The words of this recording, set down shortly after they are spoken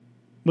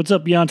What's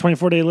up, Beyond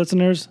 24-Day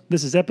listeners?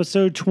 This is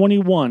episode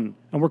 21,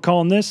 and we're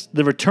calling this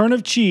The Return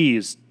of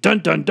Cheese. Dun,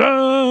 dun,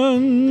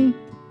 dun!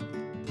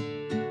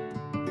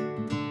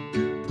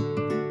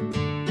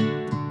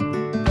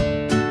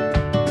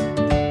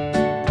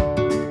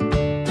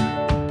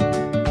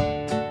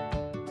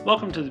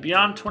 Welcome to the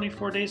Beyond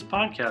 24 Days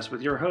podcast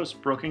with your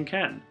host, Brooke and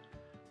Ken.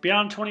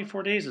 Beyond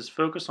 24 Days is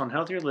focused on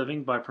healthier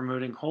living by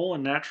promoting whole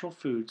and natural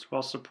foods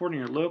while supporting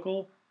your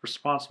local,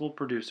 responsible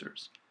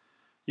producers.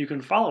 You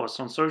can follow us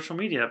on social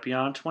media at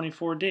Beyond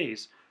 24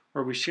 Days,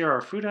 where we share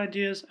our food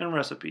ideas and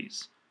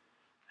recipes.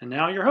 And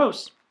now your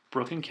hosts,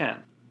 Brooke and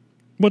Ken.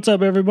 What's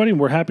up, everybody?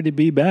 We're happy to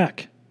be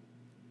back.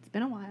 It's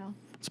been a while.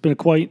 It's been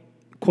quite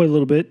a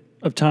little bit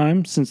of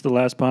time since the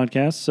last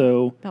podcast,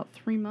 so... About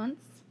 3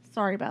 months.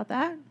 Sorry about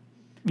that.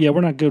 Yeah,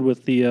 we're not good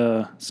with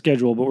the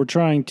schedule, but we're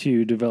trying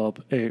to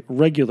develop a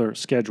regular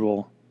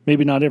schedule.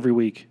 Maybe not every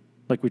week,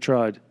 like we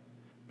tried.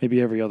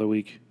 Maybe every other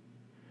week.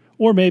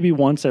 Or maybe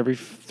once every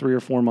 3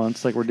 or 4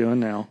 months, like we're doing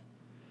now.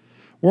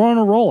 We're on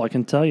a roll, I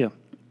can tell you.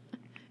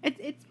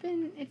 It's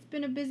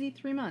been a busy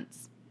 3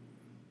 months.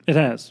 It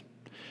has.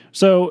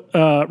 So,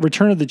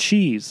 Return of the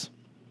Cheese.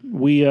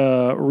 We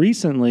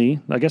recently,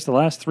 I guess the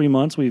last 3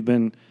 months, we've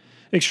been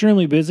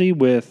extremely busy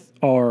with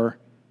our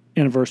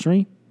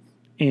anniversary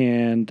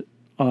and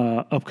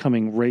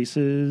upcoming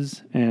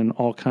races and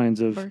all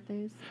kinds of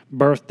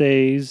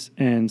birthdays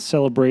and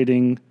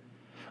celebrating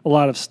a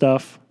lot of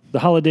stuff. The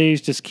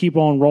holidays just keep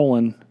on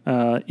rolling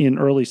in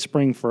early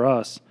spring for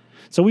us.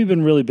 So we've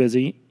been really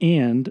busy,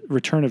 and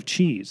Return of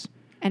Cheese.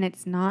 And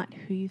it's not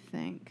who you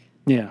think.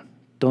 Yeah,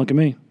 don't look at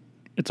me.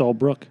 It's all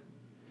Brooke.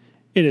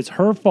 It is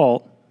her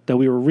fault that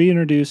we were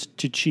reintroduced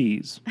to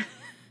cheese.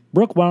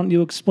 Brooke, why don't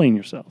you explain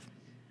yourself?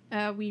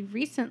 We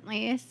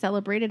recently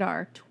celebrated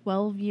our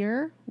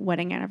 12-year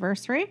wedding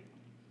anniversary.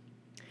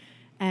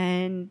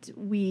 And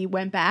we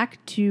went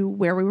back to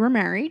where we were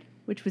married,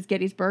 which was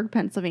Gettysburg,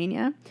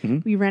 Pennsylvania. Mm-hmm.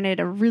 We rented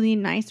a really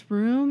nice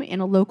room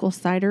in a local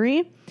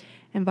cidery,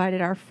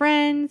 invited our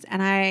friends,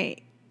 and I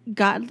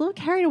got a little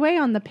carried away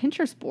on the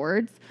Pinterest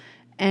boards.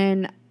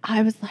 And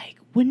I was like,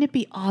 wouldn't it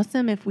be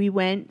awesome if we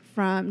went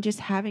from just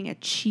having a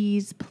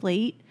cheese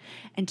plate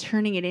and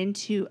turning it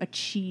into a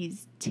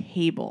cheese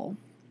table?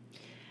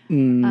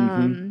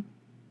 Mm-hmm.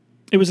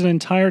 It was an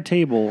entire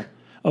table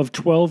of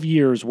 12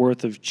 years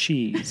worth of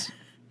cheese.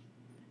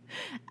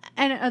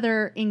 And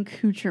other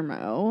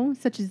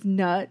accoutrements, such as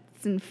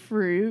nuts and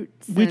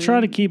fruits. We try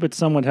to keep it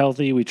somewhat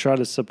healthy. We try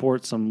to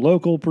support some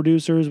local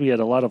producers. We had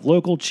a lot of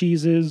local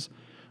cheeses,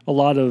 a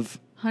lot of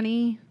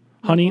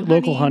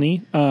local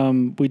honey.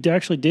 We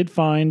actually did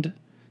find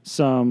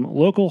some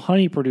local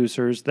honey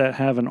producers that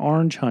have an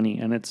orange honey,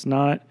 and it's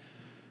not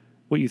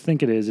what you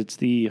think it is. It's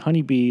the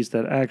honeybees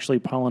that actually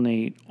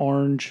pollinate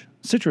orange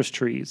citrus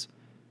trees.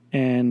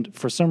 And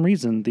for some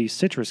reason, the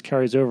citrus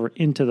carries over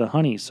into the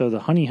honey. So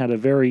the honey had a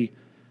very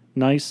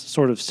nice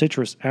sort of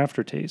citrus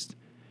aftertaste.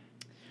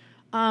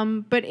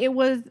 But it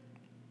was,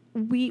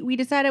 we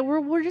decided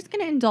we're just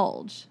going to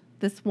indulge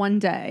this one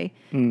day.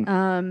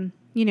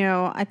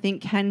 I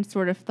think Ken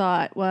sort of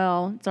thought,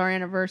 well, it's our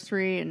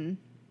anniversary and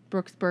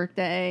Brooke's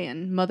birthday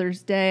and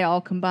Mother's Day all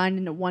combined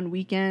into one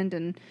weekend,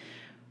 and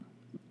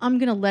I'm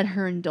going to let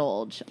her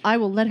indulge. I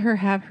will let her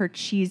have her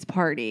cheese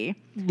party.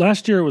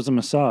 Last year it was a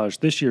massage.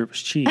 This year it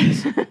was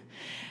cheese.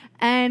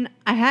 And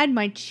I had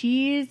my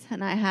cheese,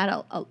 and I had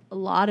a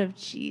lot of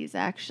cheese,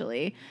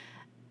 actually.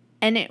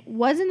 And it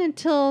wasn't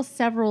until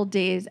several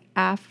days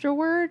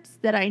afterwards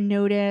that I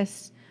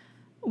noticed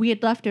we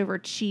had leftover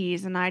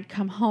cheese, and I'd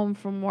come home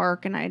from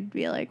work, and I'd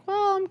be like,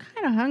 well, I'm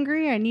kind of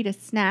hungry. I need a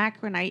snack.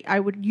 And I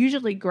would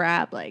usually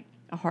grab, like,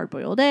 a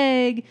hard-boiled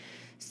egg,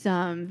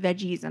 some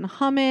veggies and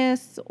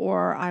hummus,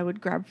 or I would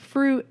grab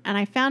fruit. And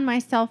I found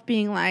myself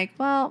being like,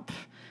 well,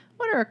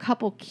 what are a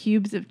couple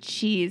cubes of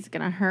cheese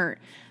going to hurt?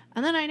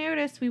 And then I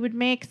noticed we would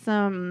make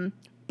some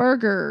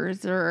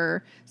burgers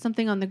or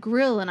something on the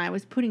grill, and I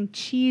was putting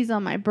cheese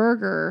on my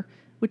burger,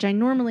 which I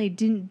normally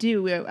didn't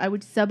do. I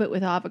would sub it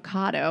with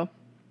avocado.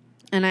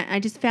 And I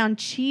just found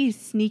cheese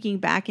sneaking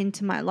back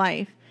into my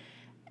life.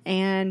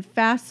 And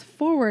fast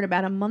forward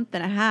about a month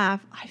and a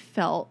half, I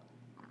felt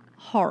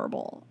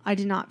horrible. I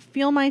did not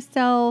feel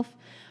myself.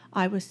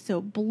 I was so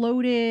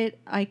bloated.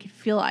 I could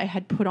feel I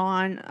had put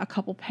on a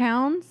couple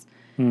pounds.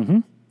 Mm-hmm.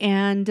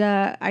 And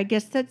I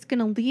guess that's going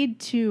to lead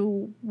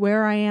to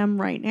where I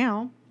am right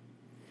now.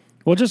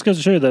 Well, it just goes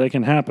to show you that it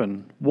can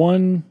happen.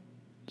 One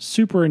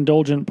super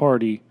indulgent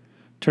party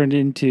turned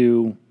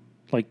into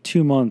like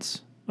 2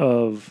 months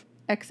of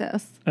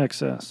excess.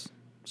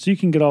 So you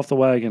can get off the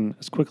wagon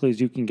as quickly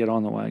as you can get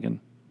on the wagon.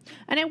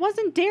 And it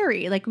wasn't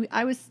dairy. Like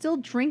I was still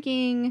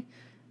drinking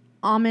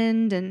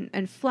almond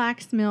and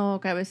flax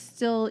milk. I was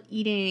still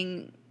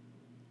eating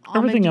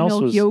almond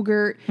milk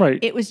yogurt. Right.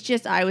 It was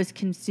just I was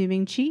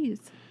consuming cheese.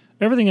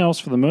 Everything else,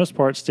 for the most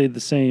part, stayed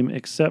the same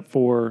except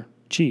for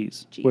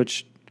cheese.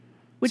 Which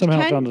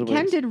somehow found its way.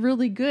 Ken did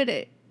really good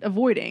at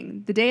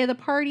avoiding. The day of the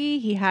party,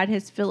 he had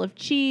his fill of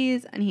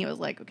cheese, and he was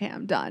like, okay,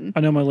 I'm done.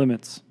 I know my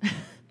limits.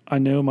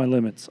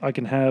 I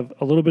can have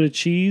a little bit of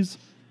cheese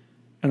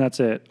and that's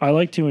it. I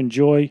like to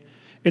enjoy.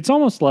 It's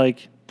almost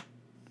like,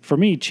 for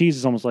me, cheese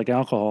is almost like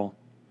alcohol.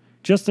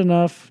 Just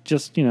enough,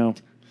 just,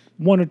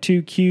 1 or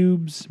 2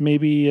 cubes,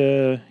 maybe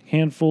a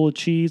handful of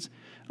cheese.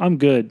 I'm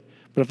good.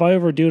 But if I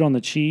overdo it on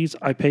the cheese,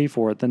 I pay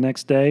for it. The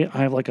next day, I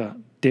have like a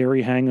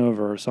dairy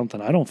hangover or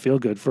something. I don't feel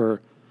good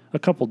for a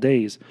couple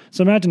days.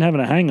 So imagine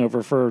having a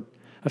hangover for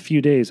a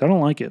few days. I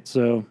don't like it.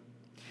 So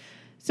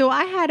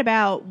I had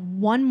about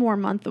 1 more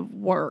month of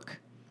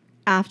work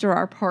after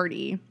our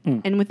party.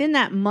 And within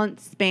that month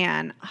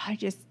span,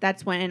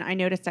 that's when I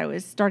noticed I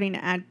was starting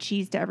to add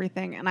cheese to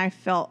everything, and I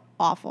felt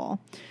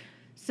awful.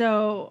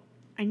 So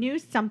I knew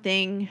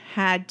something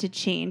had to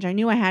change. I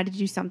knew I had to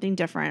do something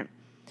different.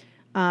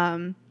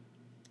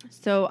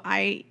 So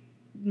I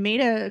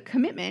made a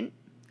commitment.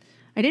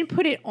 I didn't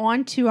put it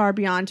onto our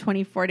Beyond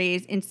 24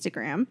 Days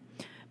Instagram,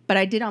 but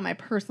I did on my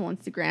personal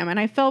Instagram. And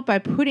I felt by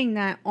putting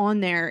that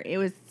on there, it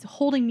was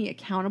holding me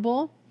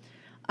accountable.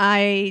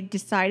 I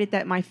decided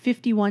that my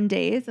 51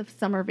 days of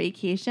summer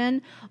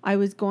vacation, I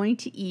was going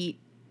to eat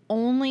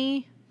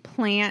only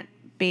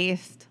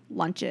plant-based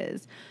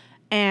lunches.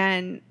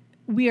 And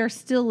we are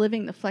still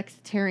living the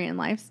flexitarian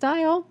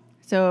lifestyle.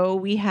 So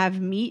we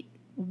have meat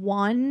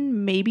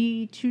 1,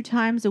 maybe 2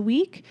 times a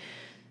week.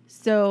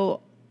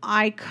 So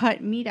I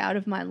cut meat out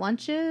of my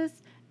lunches,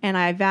 and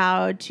I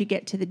vowed to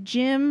get to the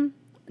gym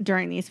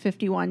during these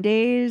 51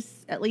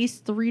 days, at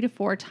least 3 to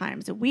 4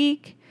 times a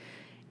week.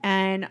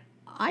 And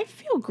I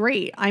feel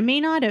great. I may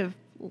not have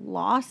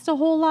lost a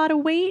whole lot of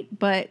weight,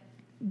 but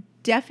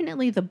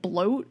definitely the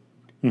bloat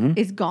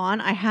is gone.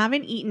 I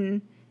haven't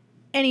eaten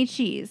any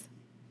cheese.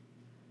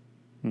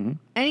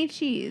 Any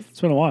cheese.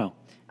 It's been a while.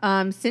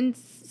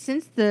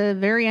 Since the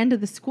very end of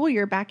the school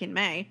year back in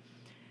May.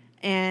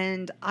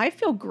 And I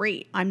feel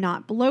great. I'm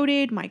not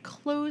bloated. My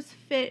clothes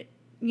fit,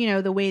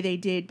 the way they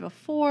did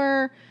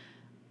before.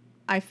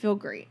 I feel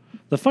great.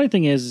 The funny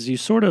thing is you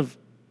sort of,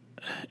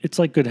 it's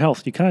like good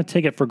health. You kind of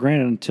take it for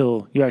granted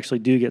until you actually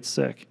do get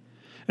sick.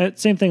 And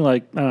same thing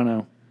like, I don't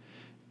know,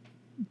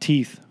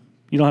 teeth.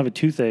 You don't have a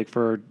toothache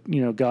for,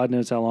 God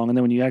knows how long. And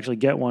then when you actually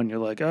get one, you're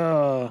like,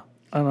 oh,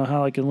 I don't know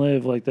how I can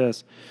live like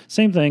this.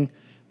 Same thing.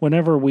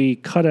 Whenever we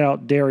cut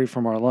out dairy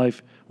from our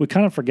life, we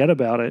kind of forget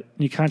about it.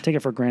 You kind of take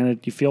it for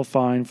granted. You feel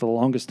fine for the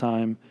longest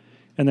time.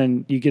 And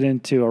then you get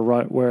into a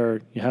rut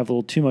where you have a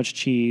little too much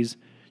cheese.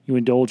 You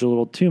indulge a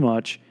little too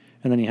much.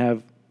 And then you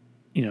have,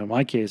 in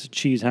my case, a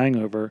cheese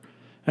hangover.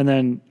 And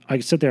then I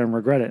sit there and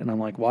regret it. And I'm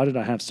like, why did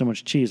I have so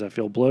much cheese? I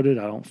feel bloated.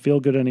 I don't feel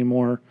good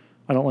anymore.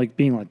 I don't like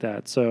being like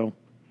that. So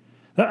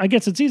I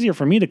guess it's easier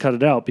for me to cut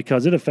it out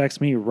because it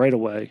affects me right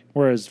away.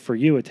 Whereas for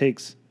you, it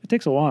takes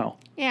a while.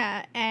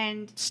 Yeah,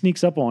 and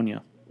sneaks up on you.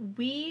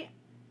 We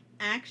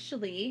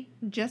actually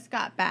just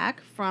got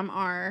back from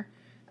our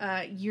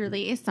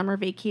yearly summer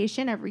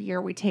vacation. Every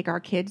year we take our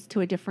kids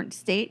to a different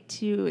state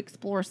to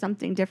explore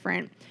something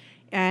different.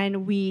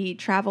 And we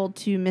traveled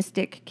to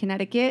Mystic,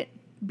 Connecticut.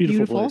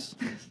 Beautiful place.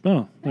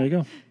 Oh, there you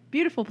go.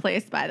 Beautiful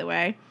place, by the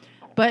way.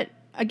 But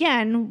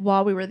again,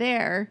 while we were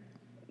there,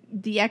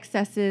 the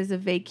excesses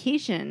of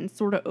vacation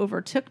sort of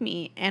overtook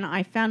me. And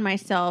I found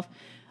myself,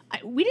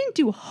 we didn't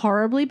do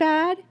horribly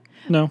bad.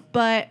 No.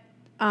 But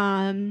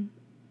I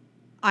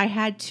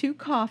had 2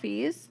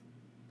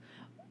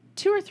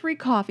 or 3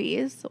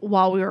 coffees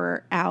while we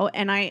were out,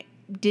 and I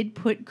did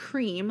put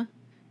cream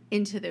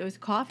into those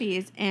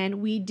coffees,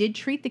 and we did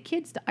treat the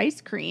kids to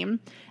ice cream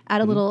at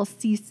a little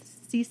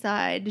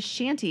seaside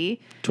shanty.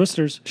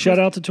 Twisters. Shout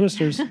out to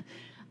Twisters.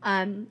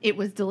 It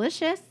was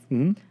delicious,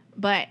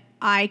 but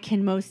I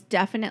can most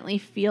definitely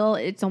feel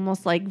it's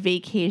almost like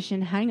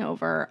vacation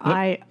hangover.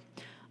 Yep.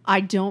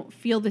 I don't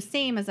feel the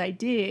same as I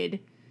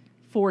did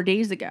 4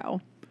 days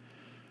ago.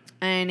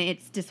 And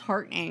it's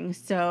disheartening.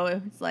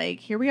 So it's like,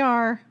 here we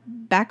are,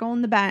 back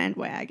on the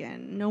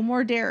bandwagon. No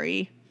more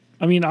dairy.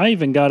 I mean, I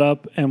even got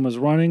up and was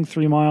running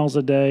 3 miles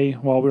a day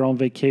while we were on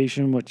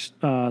vacation, which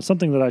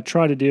something that I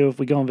try to do if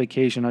we go on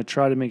vacation. I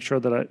try to make sure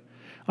that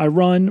I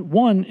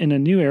run, in a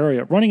new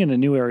area. Running in a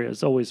new area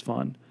is always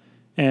fun.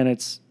 And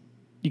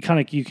you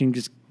can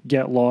just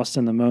get lost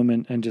in the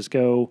moment and just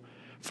go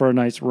for a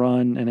nice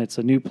run. And it's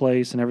a new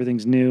place and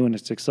everything's new and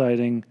it's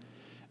exciting.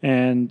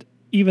 And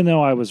even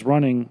though I was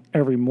running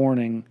every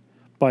morning,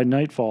 by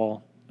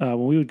nightfall,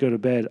 when we would go to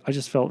bed, I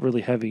just felt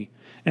really heavy.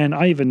 And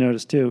I even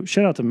noticed, too,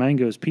 shout out to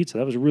Mango's Pizza.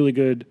 That was really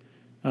good.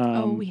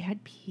 We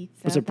had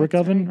pizza. Was it brick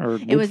oven or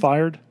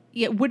wood-fired?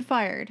 Yeah,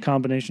 wood-fired.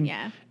 Combination?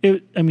 Yeah.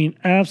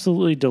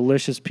 Absolutely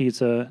delicious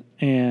pizza,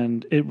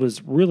 and it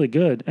was really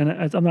good. And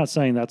I'm not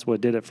saying that's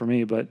what did it for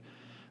me, but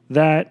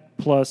that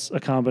plus a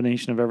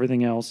combination of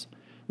everything else.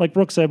 Like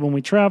Brooke said, when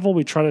we travel,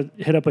 we try to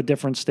hit up a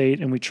different state,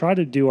 and we try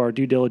to do our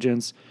due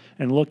diligence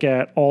and look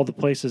at all the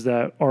places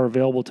that are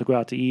available to go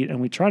out to eat,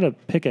 and we try to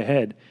pick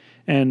ahead.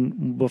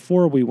 And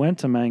before we went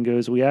to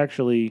Mango's, we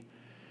actually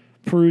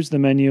perused the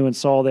menu and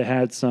saw they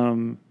had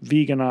some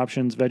vegan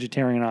options,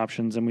 vegetarian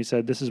options, and we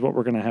said, this is what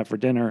we're going to have for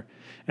dinner.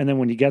 And then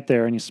when you get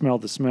there and you smell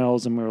the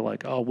smells, and we were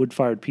like, oh,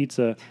 wood-fired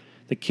pizza,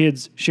 the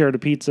kids shared a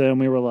pizza, and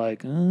we were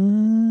like,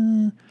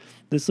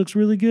 this looks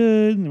really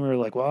good. And we were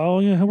like,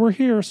 well, yeah, we're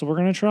here, so we're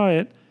going to try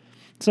it.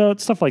 So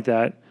it's stuff like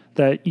that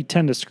you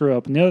tend to screw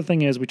up. And the other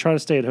thing is we try to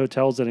stay at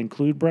hotels that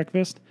include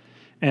breakfast,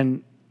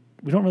 and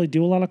we don't really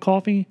do a lot of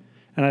coffee.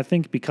 And I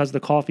think because the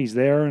coffee's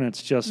there and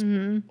it's just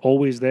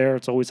always there,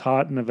 it's always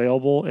hot and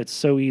available, it's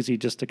so easy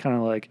just to kind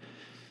of like,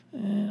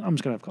 I'm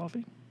just going to have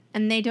coffee.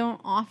 And they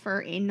don't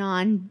offer a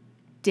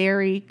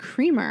non-dairy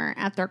creamer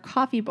at their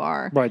coffee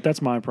bar. Right,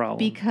 that's my problem.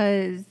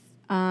 Because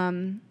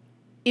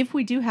if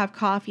we do have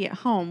coffee at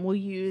home, we'll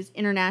use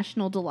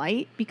International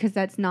Delight because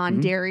that's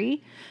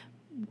non-dairy.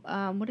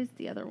 What is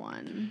the other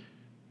one?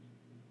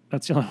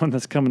 That's the only one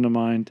that's coming to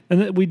mind.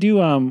 And we do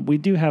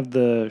have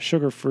the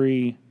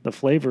sugar-free, the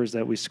flavors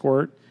that we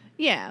squirt.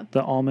 Yeah.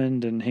 The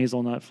almond and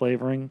hazelnut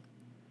flavoring.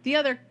 The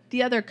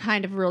other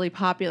kind of really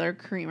popular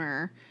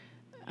creamer.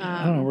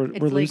 I don't know.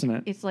 We're losing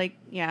it. It's like,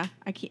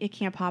 it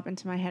can't pop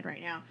into my head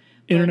right now.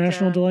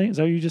 International Delight? Is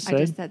that what you just said? I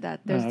just said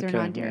that. They're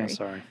non-dairy. Yeah,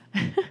 sorry.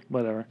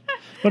 Whatever.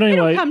 But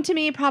anyway. It'll come to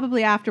me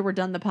probably after we're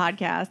done the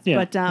podcast. Yeah,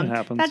 but it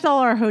happens. That's all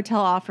our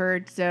hotel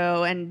offered.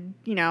 So, and,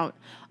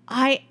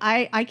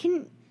 I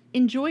can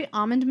enjoy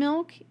almond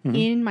milk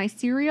in my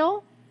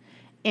cereal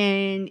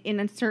and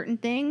in certain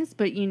things,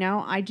 but,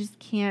 I just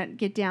can't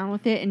get down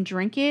with it and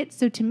drink it.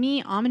 So to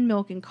me, almond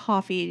milk and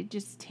coffee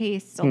just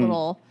tastes a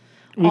little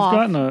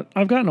off.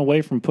 I've gotten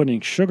away from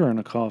putting sugar in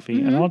a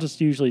coffee, and I'll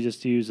just usually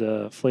use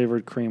a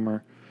flavored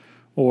creamer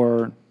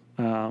or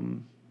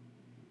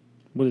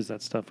what is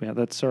that stuff we have?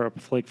 That's syrup,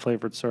 flake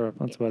flavored syrup.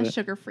 That's about it.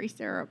 Sugar-free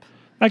syrup.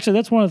 Actually,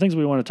 that's one of the things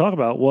we want to talk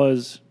about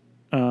was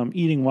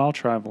eating while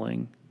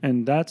traveling,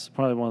 and that's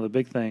probably one of the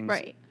big things.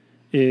 Right.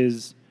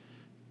 Is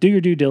do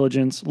your due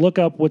diligence, look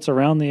up what's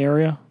around the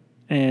area,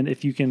 and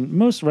if you can,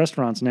 most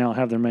restaurants now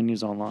have their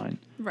menus online.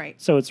 Right.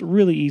 So it's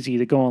really easy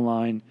to go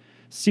online,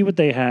 see what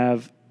they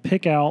have,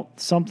 pick out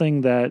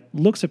something that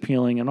looks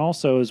appealing and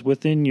also is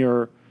within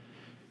your,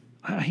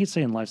 I hate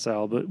saying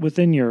lifestyle, but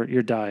within your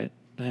diet.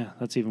 Yeah,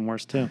 that's even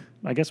worse too.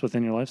 I guess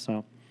within your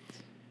lifestyle.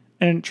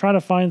 And try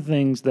to find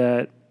things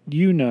that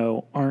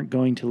aren't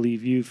going to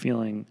leave you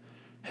feeling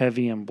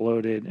heavy and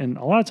bloated. And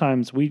a lot of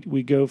times we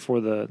go for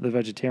the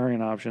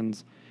vegetarian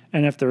options.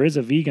 And if there is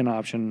a vegan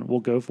option, we'll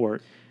go for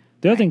it.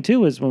 The other thing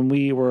too is when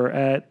we were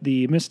at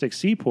the Mystic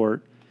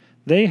Seaport,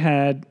 they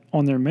had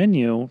on their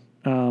menu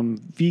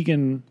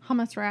vegan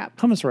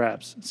hummus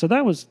wraps. So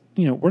that was,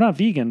 we're not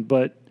vegan,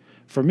 but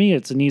for me,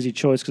 it's an easy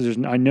choice because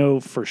I know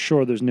for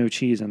sure there's no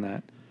cheese in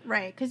that.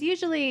 Right. Because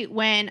usually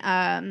when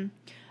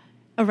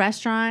a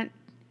restaurant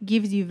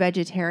gives you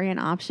vegetarian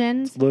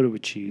options, it's loaded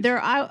with cheese.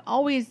 They're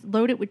always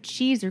loaded with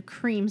cheese or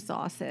cream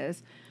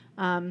sauces.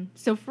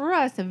 So for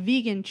us, a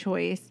vegan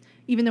choice,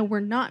 even though we're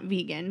not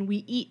vegan,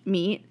 we eat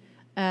meat.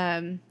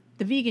 The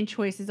vegan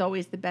choice is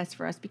always the best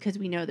for us because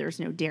we know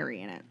there's no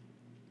dairy in it.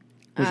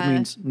 Which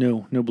means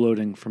no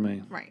bloating for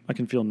me. Right. I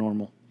can feel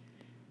normal.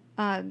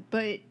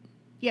 But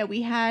yeah,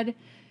 we had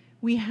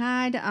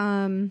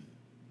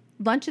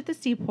lunch at the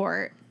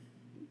seaport.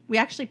 We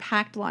actually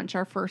packed lunch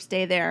our first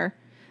day there.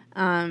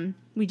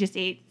 We just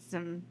ate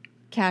some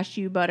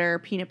cashew butter,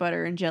 peanut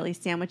butter, and jelly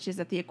sandwiches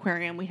at the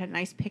aquarium. We had a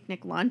nice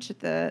picnic lunch at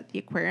the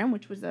aquarium,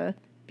 which was a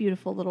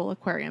beautiful little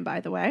aquarium, by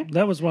the way.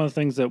 That was one of the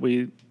things that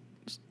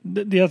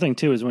the other thing,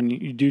 too, is when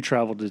you do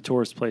travel to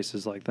tourist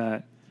places like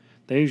that,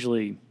 they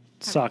usually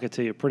sock it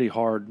to you pretty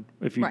hard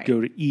if you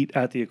go to eat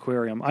at the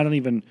aquarium. We didn't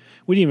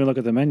even look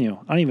at the menu.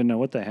 I don't even know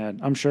what they had.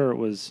 I'm sure it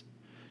was,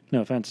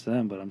 no offense to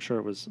them, but I'm sure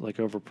it was like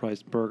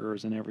overpriced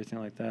burgers and everything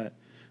like that,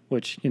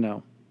 which,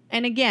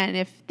 And again,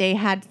 if they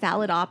had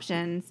salad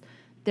options,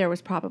 there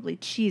was probably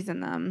cheese in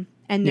them,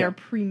 and they're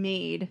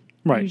pre-made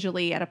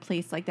usually at a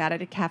place like that,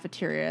 at a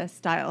cafeteria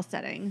style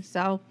setting.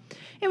 So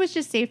it was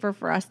just safer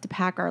for us to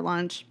pack our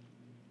lunch.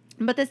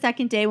 But the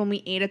second day when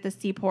we ate at the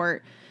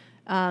seaport,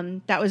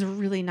 that was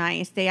really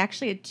nice. They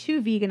actually had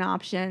 2 vegan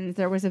options.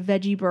 There was a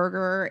veggie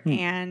burger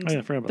and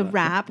the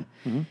wrap.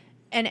 Mm-hmm.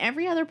 And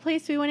every other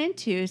place we went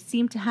into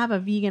seemed to have a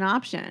vegan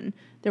option.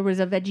 There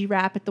was a veggie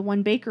wrap at the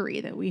one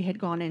bakery that we had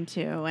gone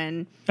into.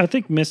 And I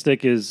think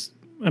Mystic is,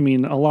 a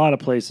lot of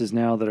places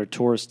now that are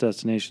tourist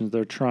destinations,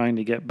 they're trying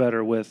to get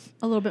better with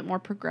a little bit more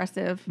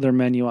progressive their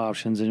menu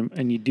options.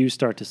 And you do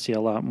start to see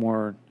a lot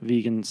more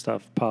vegan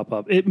stuff pop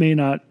up. It may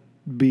not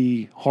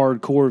be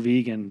hardcore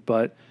vegan,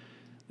 but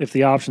if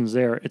the option's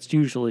there, it's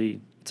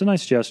a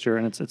nice gesture,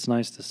 and it's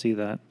nice to see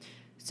that.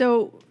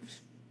 So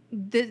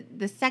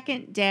the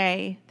second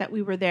day that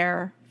we were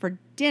there for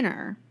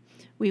dinner,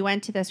 we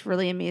went to this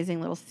really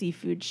amazing little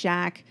seafood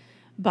shack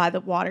by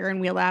the water, and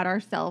we allowed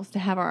ourselves to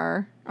have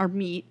our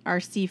meat, our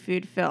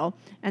seafood fill.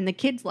 And the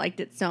kids liked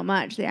it so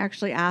much, they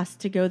actually asked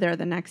to go there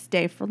the next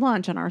day for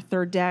lunch on our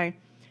third day.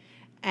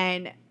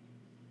 And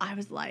I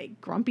was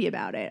like grumpy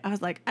about it. I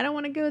was like, I don't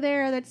want to go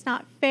there. That's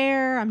not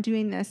fair. I'm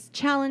doing this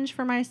challenge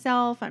for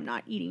myself. I'm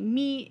not eating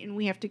meat, and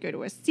we have to go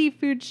to a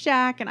seafood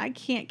shack, and I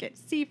can't get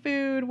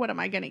seafood. What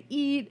am I going to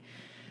eat?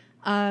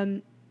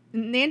 And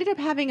they ended up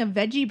having a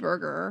veggie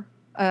burger,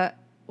 a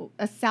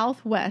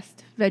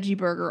Southwest veggie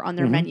burger on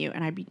their menu,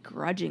 and I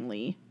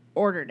begrudgingly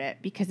ordered it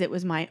because it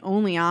was my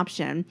only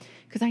option.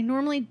 Because I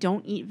normally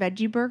don't eat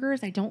veggie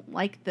burgers. I don't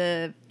like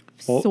the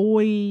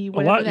soy,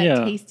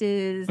 whatever taste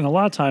is. And a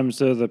lot of times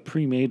they're the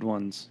pre-made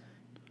ones.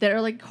 That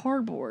are like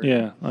cardboard.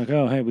 Yeah. Like,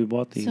 oh, hey, we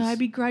bought these. So I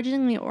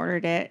begrudgingly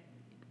ordered it.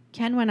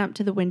 Ken went up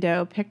to the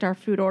window, picked our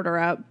food order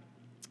up,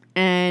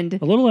 and...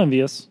 A little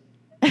envious.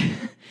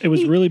 It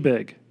was really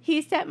big.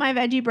 He set my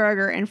veggie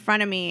burger in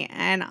front of me,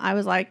 and I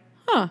was like,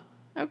 huh,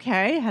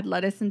 okay. I had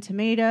lettuce and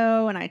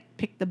tomato, and I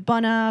picked the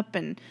bun up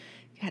and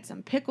had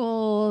some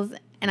pickles,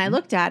 and I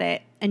looked at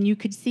it, and you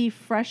could see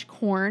fresh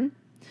corn,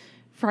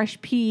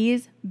 fresh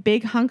peas,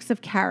 big hunks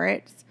of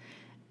carrots,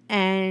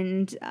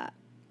 and...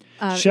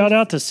 Shout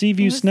out to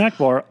Seaview Snack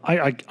Bar.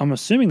 I'm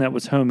assuming that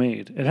was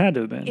homemade. It had to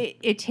have been.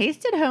 It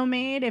tasted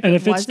homemade.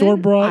 If it's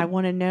store-bought, I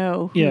want to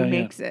know who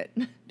makes it.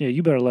 Yeah,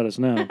 you better let us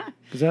know,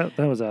 because that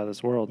was out of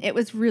this world. It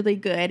was really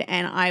good,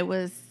 and I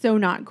was so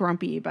not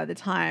grumpy by the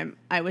time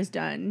I was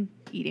done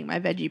eating my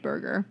veggie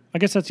burger. I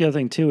guess that's the other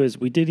thing, too, is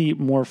we did eat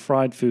more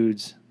fried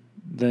foods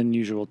than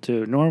usual,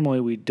 too. Normally,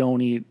 we don't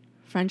eat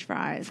French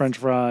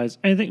fries.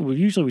 Anything.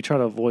 Usually we try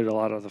to avoid a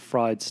lot of the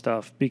fried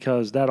stuff,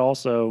 because that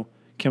also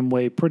can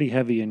weigh pretty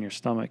heavy in your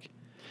stomach.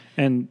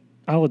 And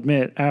I'll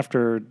admit,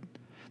 after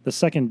the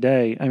second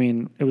day, I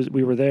mean,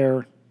 we were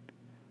there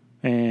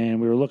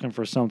and we were looking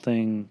for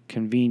something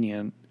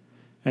convenient,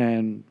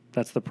 and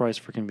that's the price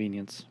for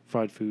convenience,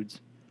 fried foods.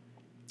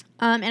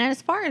 And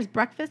as far as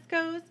breakfast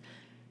goes,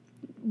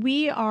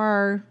 we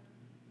are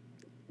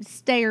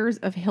stayers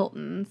of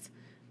Hilton's.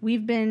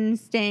 We've been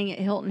staying at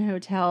Hilton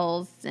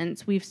hotels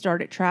since we've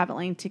started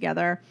traveling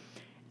together.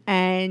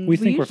 And we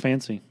think we're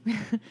fancy.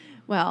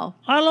 Well,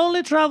 I'll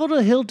only travel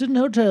to Hilton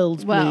hotels,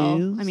 please.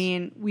 Well, I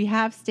mean, we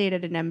have stayed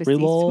at an Embassy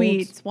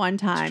Suites one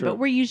time, but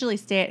we usually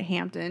stay at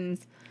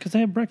Hamptons. Because they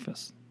have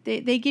breakfast.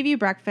 They give you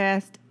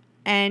breakfast,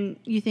 and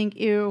you think,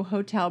 ew,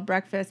 hotel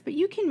breakfast. But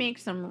you can make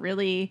some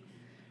really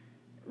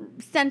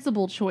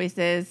sensible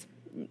choices.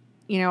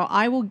 You know,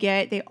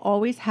 they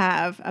always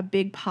have a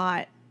big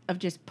pot of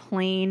just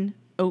plain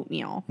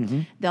oatmeal.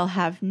 Mm-hmm. They'll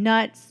have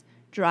nuts,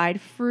 dried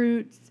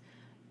fruits.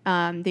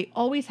 They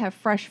always have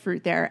fresh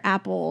fruit there,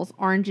 apples,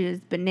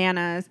 oranges,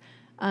 bananas,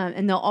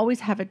 and they'll always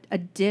have a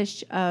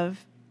dish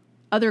of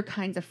other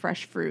kinds of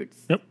fresh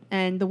fruits. Yep.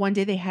 And the one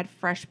day they had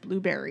fresh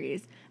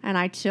blueberries, and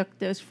I took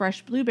those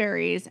fresh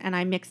blueberries and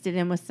I mixed it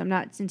in with some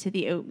nuts into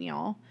the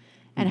oatmeal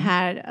and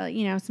had,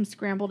 some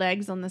scrambled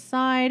eggs on the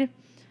side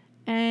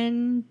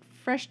and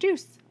fresh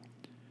juice.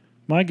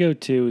 My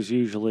go-to is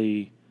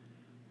they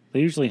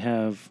usually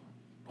have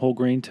whole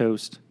grain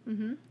toast.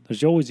 Mm-hmm.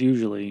 There's always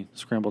usually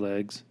scrambled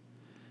eggs.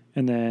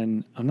 And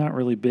then I'm not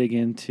really big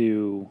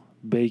into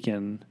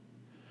bacon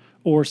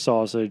or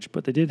sausage,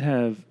 but they did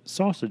have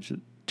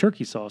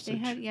turkey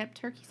sausage. They had,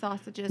 turkey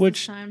sausages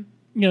this time.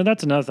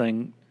 That's another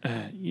thing.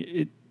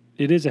 It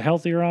is a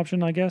healthier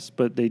option, I guess,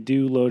 but they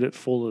do load it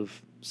full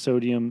of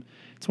sodium.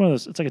 It's one of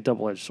those, it's like a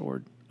double-edged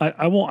sword.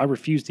 I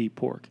refuse to eat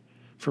pork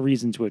for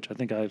reasons which I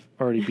think I've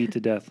already beat to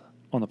death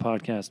on the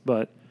podcast,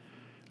 but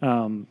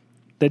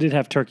they did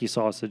have turkey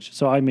sausage.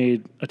 So I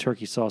made a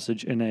turkey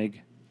sausage and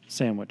egg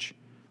sandwich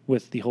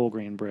with the whole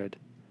grain bread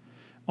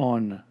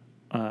on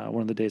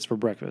one of the days for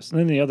breakfast. And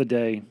then the other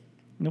day,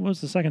 what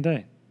was the second day?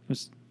 It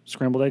was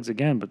scrambled eggs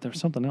again, but there was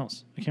something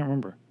else. I can't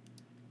remember.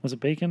 Was it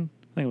bacon?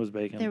 I think it was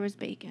bacon. There was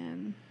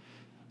bacon.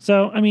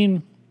 So, I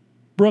mean,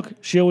 Brooke,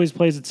 she always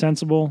plays it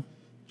sensible,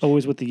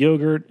 always with the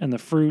yogurt and the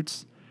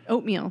fruits.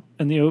 Oatmeal.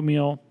 And the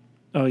oatmeal.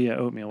 Oh, yeah,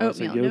 oatmeal.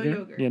 Was it yogurt? No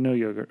yogurt. Yeah, no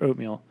yogurt.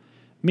 Oatmeal.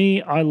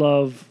 Me, I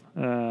love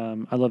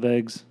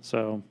eggs,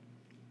 so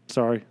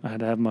sorry. I had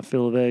to have my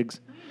fill of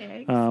eggs.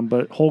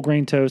 But whole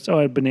grain toast.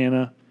 I had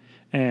banana.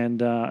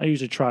 And I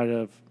usually try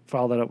to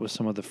follow that up with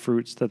some of the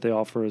fruits that they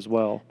offer as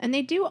well. And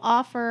they do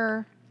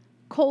offer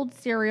cold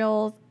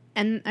cereals.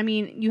 And, I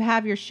mean, you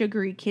have your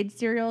sugary kid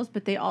cereals,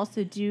 but they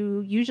also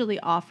do usually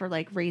offer,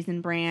 like,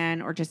 Raisin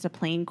Bran or just a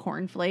plain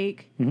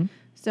cornflake. Mm-hmm.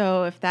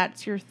 So if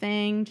that's your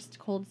thing, just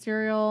cold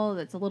cereal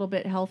that's a little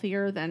bit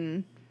healthier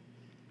than...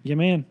 Yeah,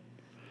 man.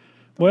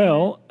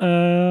 Well,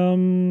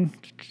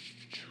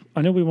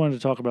 I know we wanted to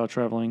talk about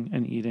traveling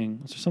and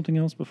eating. Is there something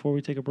else before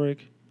we take a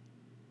break?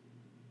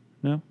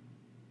 No?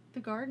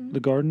 The garden. The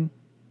garden?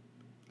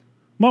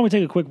 Why don't we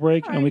take a quick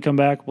break and we come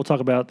back, we'll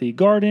talk about the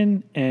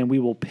garden, and we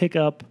will pick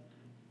up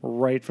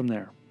right from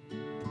there.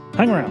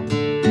 Hang around.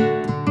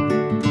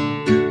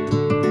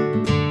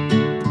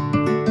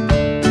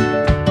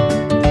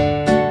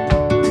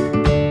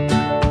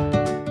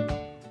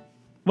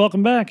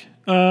 Welcome back.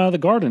 The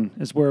garden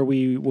is where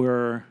we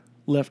were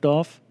left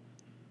off.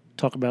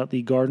 Talk about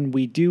the garden.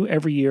 We do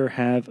every year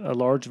have a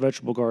large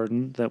vegetable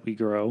garden that we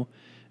grow.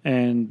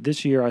 And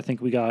this year, I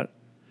think we got,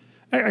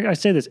 I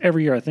say this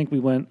every year, I think we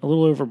went a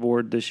little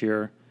overboard this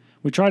year.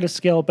 We try to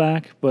scale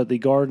back, but the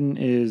garden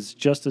is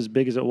just as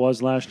big as it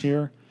was last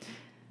year.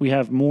 We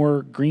have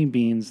more green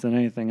beans than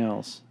anything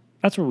else.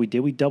 That's what we did.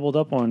 We doubled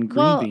up on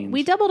green beans.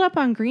 We doubled up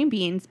on green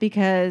beans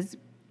because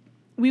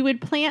we would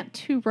plant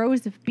 2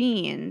 rows of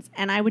beans,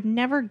 and I would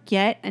never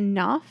get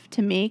enough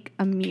to make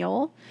a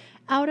meal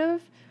out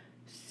of.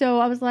 So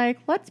I was like,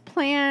 let's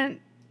plant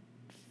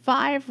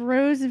 5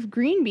 rows of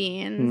green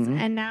beans,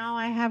 and now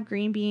I have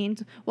green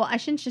beans. Well, I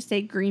shouldn't just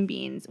say green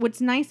beans. What's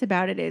nice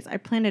about it is I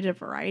planted a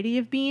variety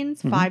of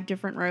beans, 5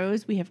 different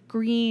rows. We have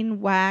green,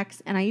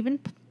 wax, and I even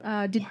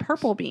did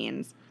purple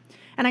beans.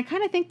 And I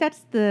kind of think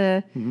that's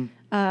the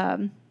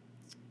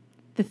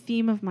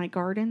theme of my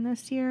garden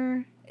this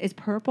year is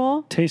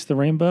purple. Taste the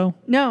rainbow?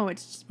 No,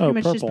 it's pretty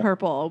much just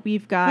purple.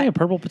 We've got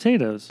purple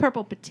potatoes.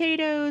 Purple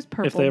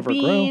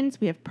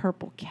beans. We have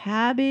purple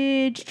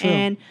cabbage.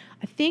 And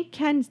I think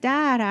Ken's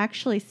dad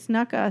actually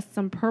snuck us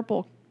some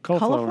purple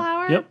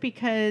cauliflower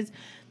because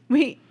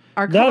we're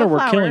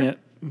killing it.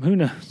 Who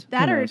knows?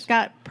 It's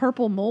got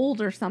purple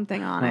mold or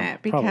something on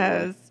it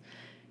because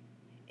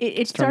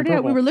it started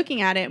out, we were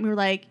looking at it and we were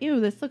like, ew,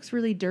 this looks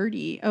really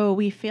dirty. Oh,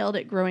 we failed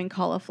at growing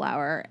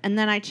cauliflower. And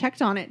then I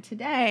checked on it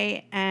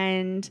today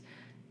and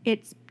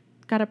it's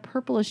got a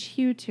purplish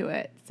hue to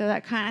it. So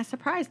that kind of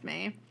surprised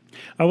me.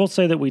 I will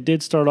say that we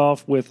did start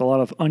off with a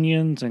lot of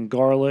onions and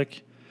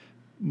garlic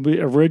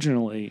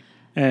originally.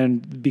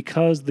 And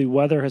because the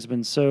weather has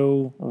been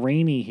so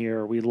rainy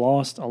here, we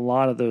lost a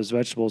lot of those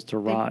vegetables to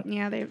rot.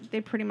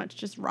 They pretty much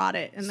just rot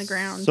it in the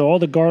ground. So all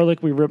the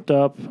garlic we ripped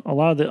up, a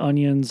lot of the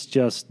onions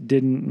just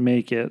didn't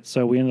make it.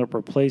 So we ended up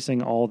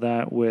replacing all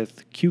that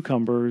with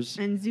cucumbers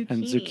and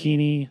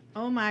zucchini.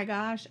 Oh my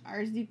gosh,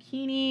 our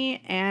zucchini.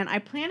 And I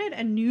planted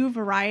a new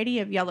variety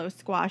of yellow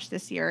squash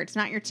this year. It's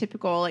not your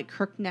typical like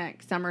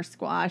crookneck summer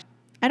squash.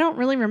 I don't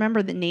really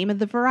remember the name of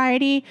the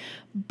variety,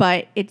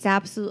 but it's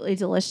absolutely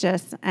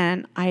delicious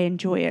and I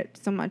enjoy it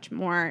so much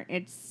more.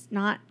 It's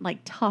not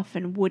like tough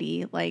and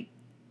woody like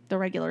the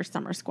regular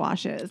summer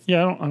squash is.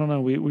 Yeah, I don't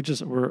know.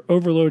 We're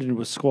overloaded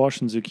with squash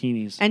and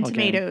zucchinis. And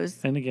tomatoes.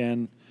 And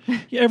again.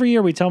 Every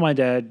year we tell my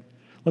dad,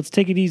 let's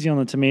take it easy on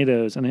the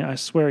tomatoes. And I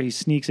swear he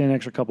sneaks in an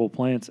extra couple of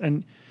plants.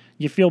 And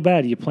you feel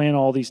bad. You plant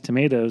all these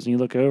tomatoes and you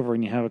look over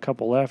and you have a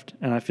couple left.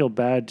 And I feel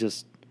bad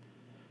just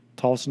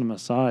tossing them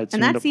aside.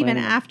 And that's even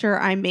after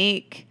I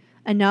make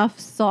enough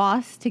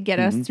sauce to get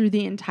us through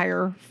the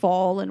entire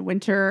fall and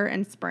winter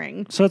and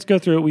spring. So let's go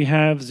through it. We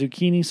have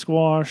zucchini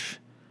squash,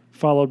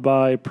 followed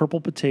by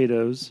purple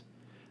potatoes.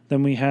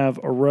 Then we have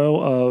a row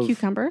of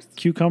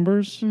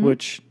cucumbers,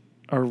 which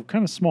are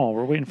kind of small.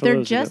 We're waiting for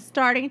those. They're just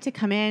starting to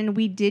come in.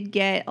 We did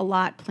get a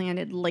lot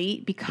planted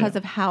late because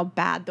of how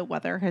bad the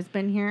weather has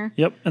been here.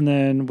 Yep. And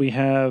then we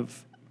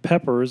have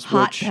peppers.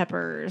 Hot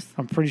peppers.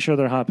 I'm pretty sure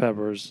they're hot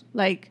peppers.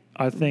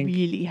 I think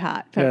really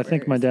hot peppers. Yeah, I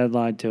think my dad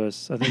lied to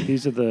us. I think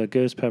these are the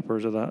ghost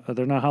peppers.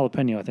 They're not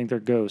jalapeno. I think they're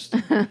ghost.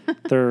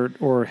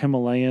 Or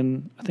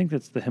Himalayan. I think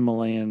that's the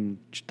Himalayan.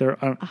 I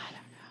don't know.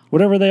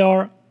 Whatever they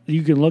are,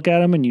 you can look at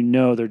them and you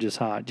know they're just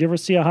hot. Do you ever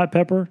see a hot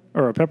pepper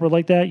or a pepper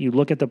like that? You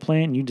look at the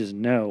plant and you just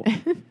know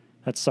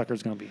that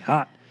sucker's going to be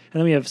hot. And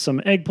then we have some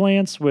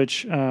eggplants,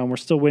 which we're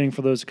still waiting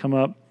for those to come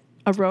up.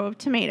 A row of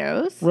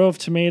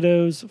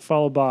tomatoes,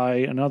 followed by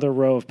another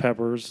row of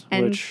peppers.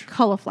 And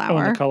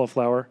cauliflower. And the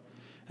cauliflower.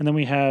 And then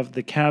we have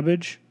the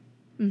cabbage.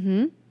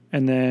 Mm-hmm.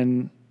 And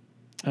then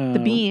the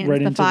beans.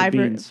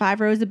 The 5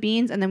 rows of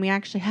beans. And then we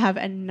actually have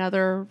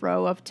another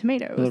row of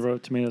tomatoes. Another row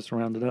of tomatoes to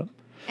round it up.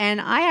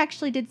 And I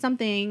actually did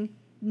something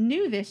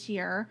new this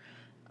year.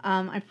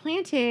 I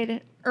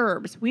planted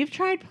herbs. We've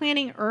tried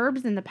planting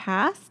herbs in the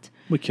past.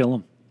 We kill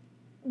them.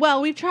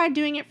 Well, we've tried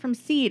doing it from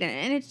seed,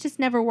 and it's just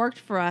never worked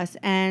for us.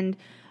 And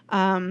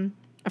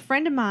a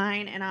friend of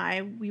mine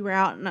and we were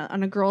out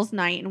on a girls'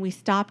 night, and we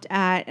stopped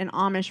at an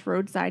Amish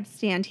roadside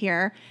stand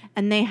here,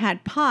 and they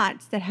had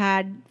pots that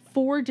had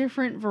 4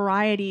 different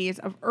varieties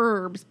of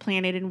herbs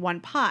planted in one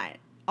pot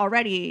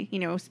already,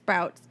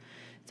 sprouts.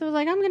 So I was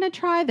like, I'm going to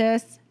try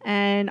this.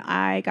 And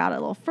I got a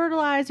little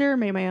fertilizer,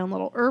 made my own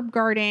little herb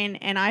garden,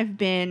 and I've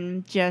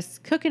been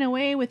just cooking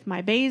away with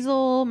my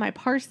basil, my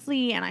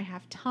parsley, and I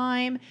have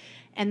thyme.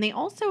 And they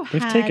also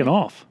They've taken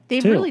off.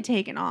 They've really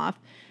taken off.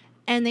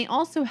 And they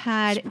also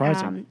had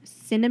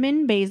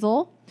cinnamon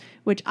basil,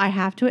 which I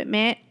have to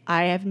admit,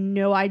 I have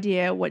no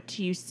idea what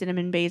to use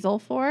cinnamon basil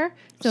for.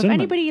 So if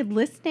anybody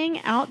listening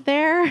out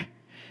there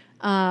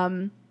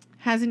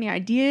has any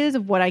ideas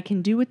of what I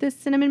can do with this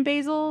cinnamon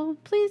basil,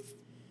 please,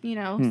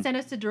 send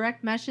us a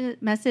direct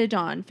message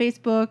on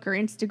Facebook or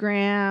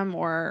Instagram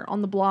or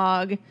on the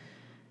blog.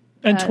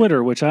 And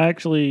Twitter, which I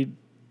actually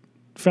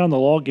found the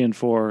login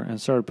for and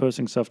started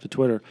posting stuff to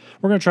Twitter.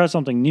 We're going to try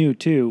something new,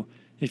 too.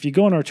 If you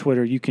go on our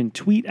Twitter, you can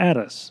tweet at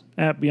us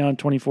at Beyond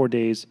 24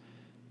 Days.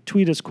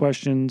 Tweet us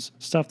questions,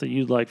 stuff that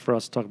you'd like for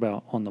us to talk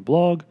about on the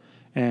blog,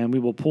 and we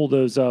will pull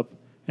those up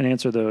and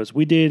answer those.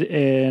 We did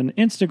an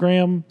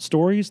Instagram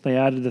stories. They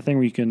added the thing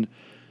where you can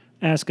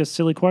ask us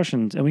silly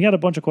questions, and we got a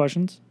bunch of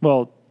questions.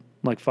 Well,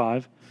 like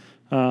 5.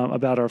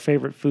 About our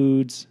favorite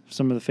foods,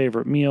 some of the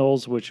favorite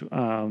meals, which,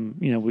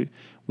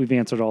 we've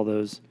answered all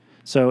those.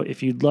 So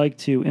if you'd like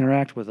to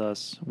interact with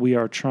us, we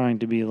are trying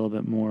to be a little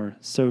bit more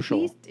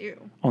social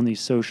on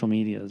these social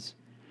medias.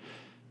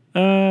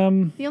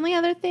 The only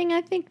other thing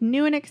I think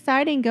new and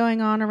exciting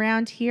going on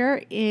around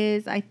here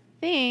is I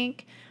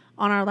think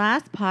on our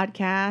last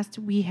podcast,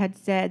 we had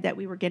said that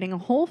we were getting a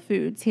Whole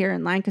Foods here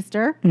in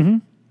Lancaster. Mm-hmm.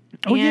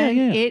 Oh, yeah.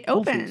 It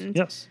opened.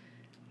 Yes.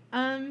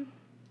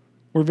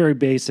 We're very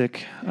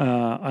basic.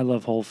 I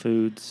love Whole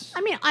Foods.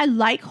 I mean, I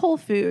like Whole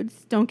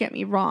Foods, don't get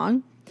me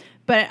wrong,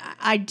 but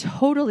I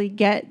totally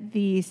get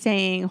the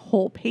saying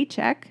whole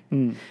paycheck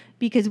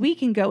because we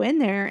can go in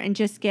there and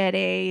just get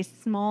a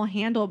small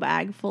handle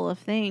bag full of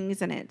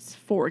things and it's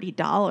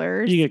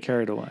 $40. You get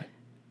carried away,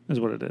 is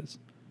what it is.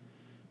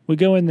 We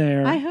go in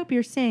there. I hope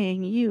you're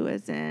saying you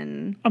as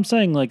in... I'm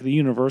saying like the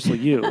universal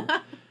you.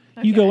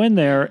 Okay. You go in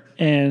there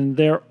and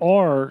there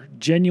are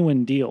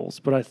genuine deals,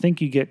 but I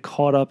think you get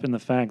caught up in the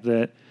fact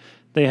that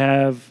they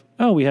have,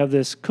 we have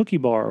this cookie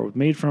bar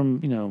made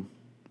from,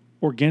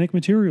 organic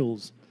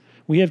materials.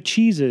 We have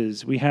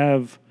cheeses. We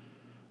have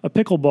a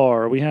pickle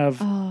bar. We have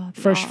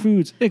fresh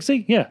foods.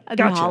 See, yeah,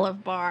 gotcha. The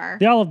olive bar.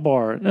 The olive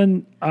bar.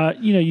 And,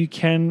 you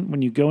can,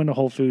 when you go into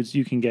Whole Foods,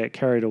 you can get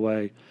carried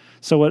away.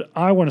 So what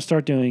I want to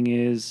start doing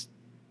is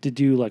to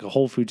do like a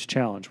Whole Foods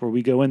challenge where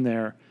we go in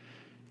there,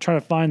 try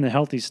to find the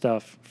healthy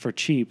stuff for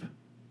cheap,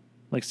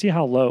 like see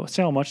how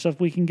much stuff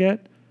we can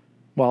get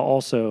while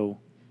also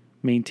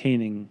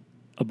maintaining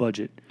a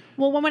budget.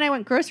 Well, when I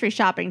went grocery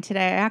shopping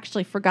today, I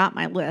actually forgot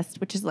my list,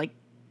 which is like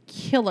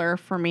killer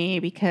for me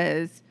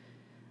because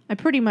I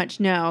pretty much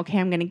know, okay,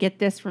 I'm going to get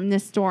this from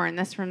this store and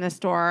this from this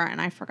store,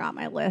 and I forgot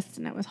my list,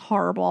 and it was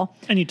horrible.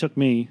 And you took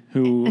me,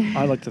 who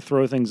I like to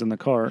throw things in the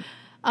cart.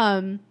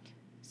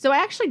 So I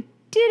actually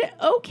did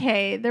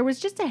okay. There was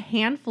just a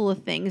handful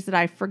of things that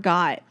I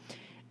forgot.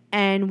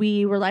 And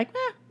we were like,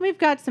 we've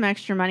got some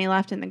extra money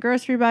left in the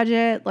grocery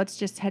budget. Let's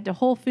just head to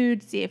Whole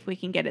Foods, see if we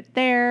can get it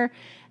there.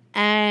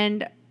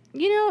 And,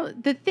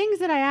 the things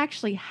that I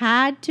actually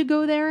had to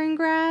go there and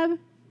grab,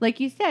 like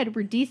you said,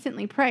 were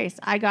decently priced.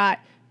 I got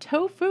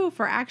tofu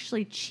for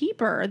actually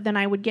cheaper than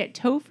I would get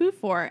tofu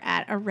for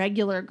at a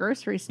regular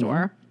grocery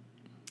store.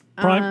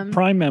 Mm-hmm.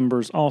 Prime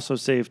members also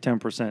save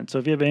 10%. So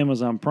if you have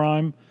Amazon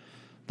Prime,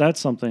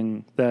 that's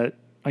something that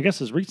I guess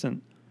is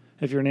recent.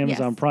 If you're an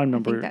Amazon Prime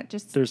member,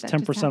 there's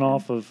 10%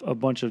 off of a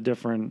bunch of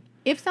different...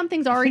 If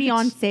something's already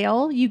on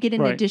sale, you get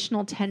an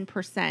additional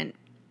 10%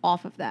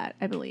 off of that,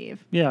 I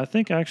believe. Yeah, I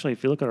think actually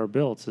if you look at our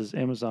bill, it says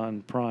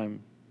Amazon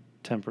Prime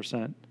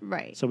 10%.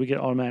 Right. So we get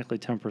automatically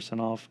 10%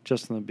 off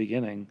just in the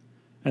beginning.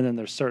 And then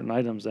there's certain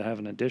items that have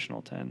an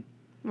additional 10.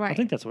 Right. I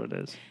think that's what it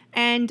is.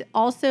 And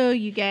also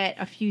you get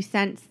a few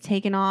cents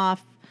taken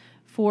off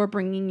for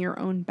bringing your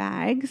own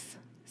bags.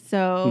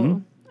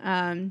 So...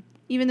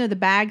 even though the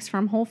bags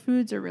from Whole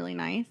Foods are really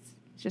nice,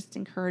 just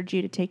encourage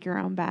you to take your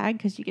own bag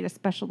because you get a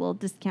special little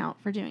discount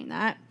for doing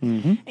that.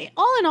 Mm-hmm.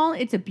 All in all,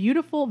 it's a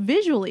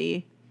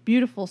visually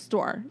beautiful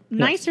store. Yes.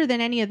 Nicer than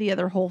any of the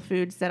other Whole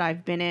Foods that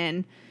I've been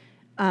in.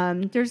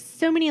 There's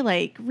so many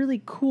like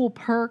really cool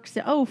perks.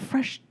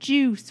 Fresh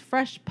juice,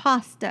 fresh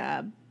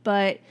pasta.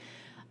 But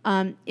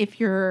if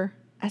you're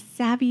a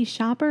savvy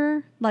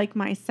shopper like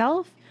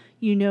myself,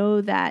 you know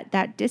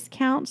that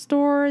discount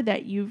store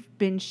that you've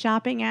been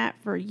shopping at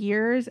for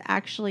years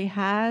actually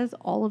has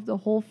all of the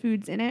Whole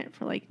Foods in it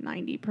for like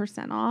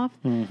 90% off.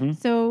 Mm-hmm.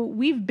 So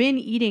we've been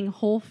eating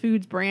Whole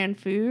Foods brand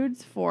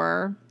foods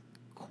for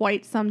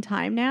quite some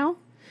time now,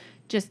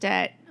 just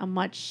at a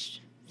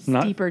much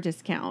steeper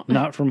discount.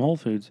 Not from Whole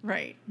Foods.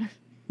 Right.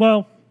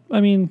 Well,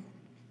 I mean,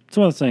 it's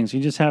one of those things. You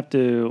just have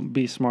to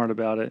be smart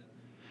about it.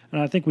 And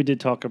I think we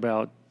did talk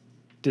about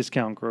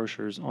discount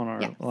grocers on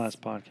our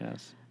last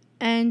podcast.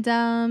 And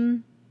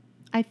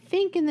I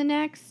think in the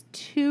next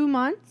 2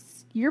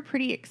 months, you're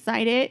pretty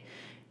excited.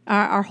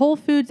 Our Whole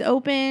Foods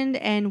opened,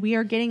 and we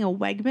are getting a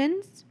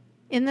Wegmans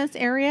in this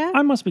area.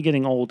 I must be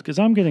getting old because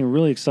I'm getting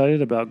really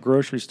excited about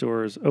grocery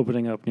stores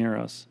opening up near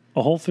us.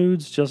 A Whole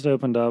Foods just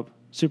opened up.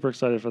 Super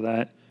excited for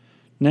that.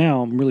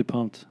 Now I'm really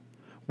pumped.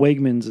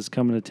 Wegmans is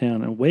coming to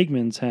town, and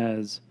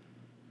Wegmans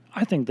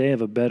I think they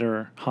have a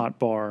better hot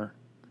bar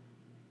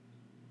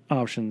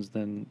options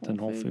than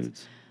Whole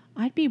Foods.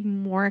 I'd be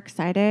more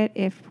excited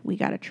if we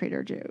got a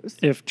Trader Joe's.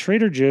 If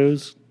Trader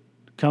Joe's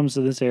comes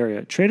to this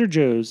area, Trader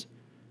Joe's,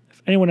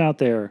 if anyone out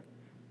there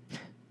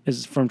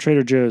is from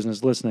Trader Joe's and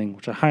is listening,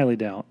 which I highly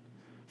doubt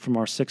from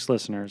our 6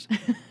 listeners,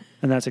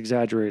 and that's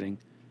exaggerating.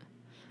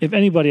 If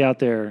anybody out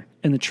there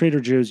in the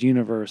Trader Joe's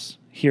universe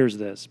hears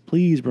this,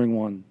 please bring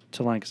one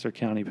to Lancaster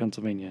County,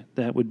 Pennsylvania.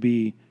 That would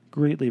be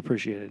greatly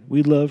appreciated.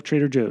 We love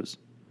Trader Joe's.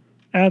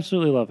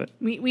 Absolutely love it.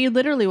 We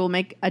literally will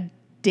make a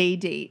day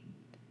date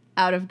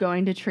out of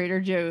going to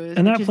Trader Joe's,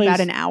 and which is about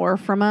an hour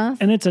from us.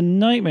 And it's a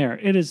nightmare.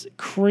 It is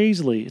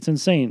it's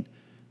insane.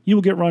 You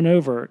will get run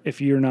over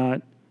if you're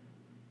not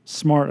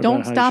smart about how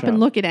you shop. Don't stop and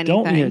look at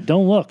anything.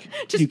 Don't look.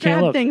 Just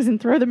grab things and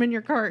throw them in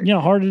your cart. You know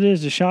how hard it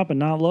is to shop and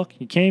not look?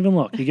 You can't even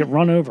look. You get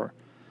run over.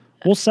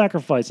 We'll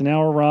sacrifice an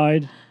hour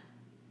ride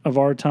of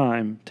our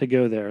time to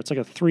go there. It's like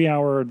a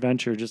 3-hour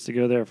adventure just to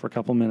go there for a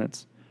couple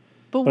minutes.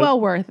 But well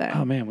worth it.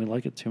 Oh, man, we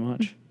like it too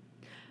much.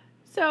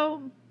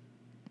 So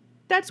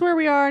that's where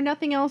we are.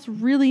 Nothing else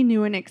really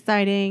new and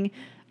exciting.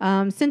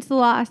 Since the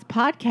last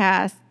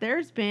podcast,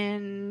 there's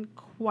been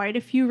quite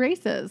a few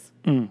races.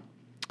 I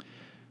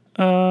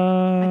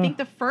think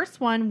the first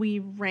one we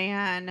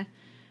ran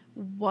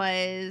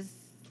was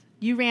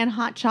You ran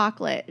hot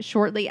chocolate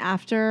shortly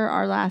after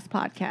our last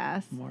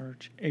podcast.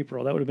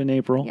 April. That would have been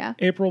April. Yeah.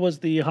 April was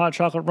the hot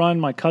chocolate run.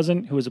 My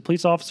cousin, who was a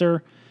police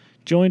officer,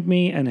 joined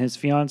me, and his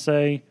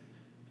fiance.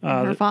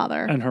 Her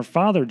father. And her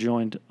father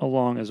joined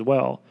along as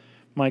well.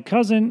 My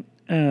cousin,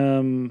 I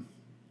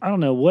don't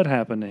know what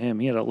happened to him.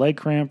 He had a leg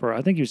cramp, or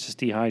I think he was just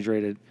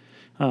dehydrated.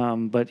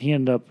 But he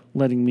ended up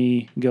letting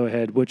me go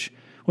ahead, which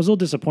was a little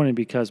disappointing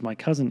because my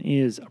cousin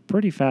is a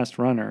pretty fast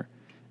runner.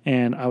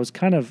 And I was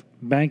kind of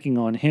banking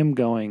on him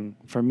going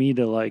for me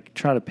to like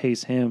try to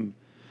pace him,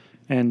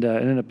 and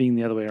it ended up being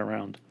the other way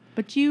around.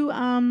 But you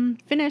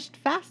finished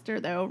faster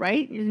though,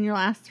 right? In your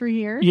last 3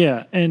 years?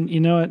 Yeah, and you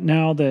know what?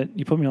 Now that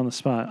you put me on the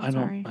spot, I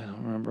don't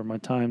remember my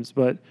times,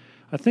 but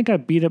I think I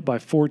beat it by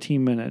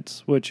 14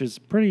 minutes, which is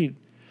pretty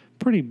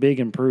big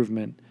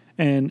improvement.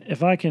 And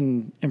if I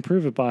can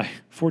improve it by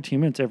 14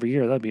 minutes every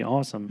year, that'd be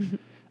awesome.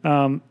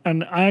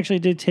 And I actually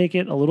did take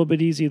it a little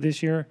bit easy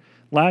this year.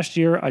 Last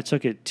year, I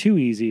took it too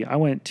easy. I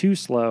went too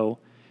slow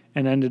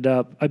and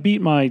I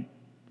beat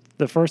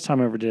the first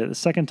time I ever did it. The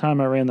second time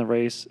I ran the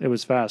race, it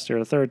was faster.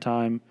 The third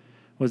time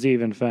was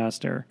even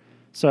faster.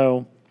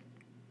 So.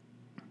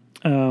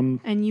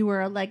 And you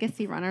were a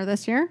legacy runner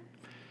this year?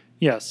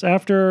 Yes.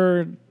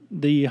 After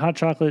the Hot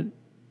Chocolate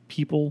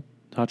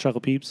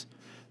Peeps,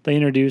 they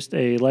introduced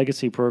a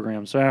legacy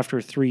program. So after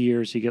 3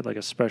 years, you get like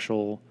a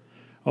special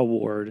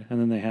award,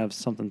 and then they have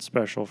something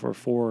special for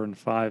 4 and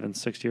 5 and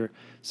 6 year.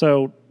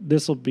 So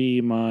this will be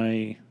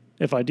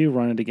if I do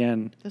run it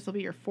again. This will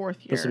be your 4th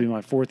year. This will be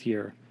my 4th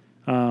year.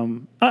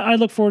 I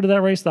look forward to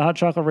that race. The hot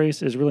chocolate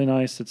race is really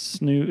nice.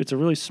 It's a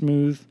really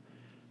smooth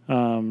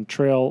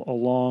trail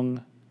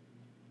along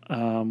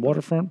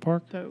Waterfront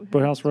Park,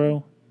 Boathouse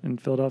Row in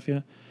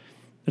Philadelphia.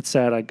 It's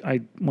sad.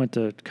 I went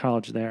to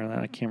college there, and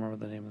I can't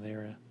remember the name of the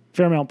area.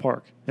 Fairmount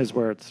Park is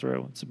where it's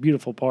through. It's a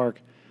beautiful park.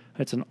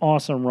 It's an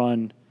awesome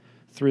run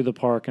through the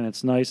park, and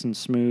it's nice and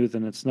smooth,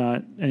 and it's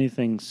not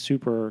anything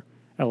super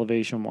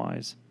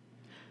elevation-wise.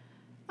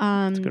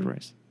 It's a good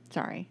race.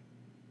 Sorry.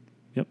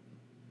 Yep.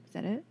 Is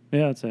that it?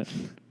 Yeah, that's it.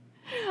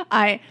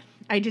 I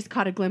just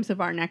caught a glimpse of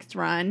our next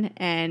run,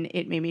 and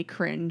it made me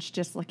cringe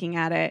just looking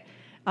at it.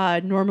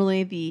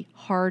 Normally, the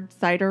hard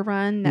cider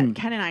run that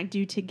Ken and I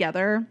do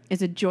together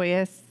is a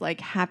joyous,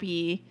 like,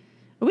 happy.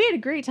 We had a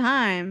great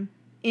time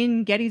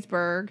in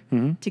Gettysburg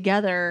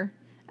together,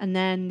 and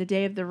then the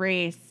day of the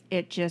race,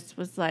 it just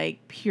was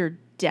like pure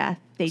death.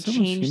 They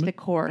changed the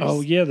course.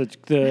 Oh yeah,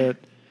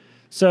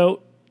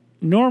 so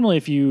normally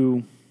if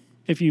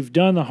you've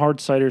done the hard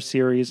cider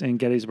series in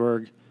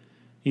Gettysburg,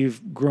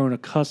 you've grown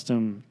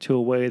accustomed to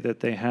a way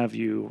that they have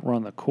you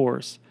run the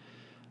course.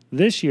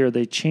 This year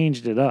they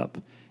changed it up,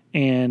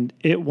 and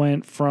it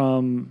went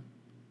from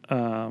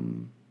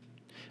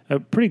a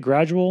pretty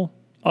gradual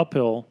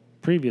uphill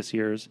previous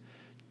years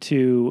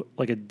to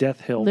like a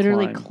death hill.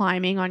 Literally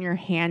climbing on your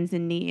hands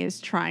and knees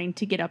trying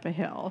to get up a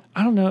hill.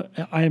 I don't know.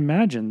 I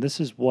imagine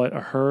this is what a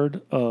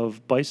herd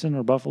of bison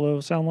or buffalo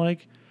sound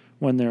like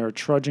when they're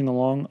trudging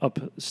along up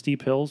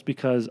steep hills,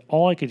 because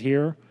all I could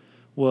hear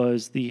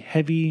was the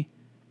heavy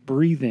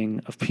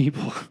breathing of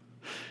people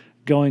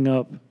going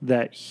up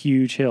that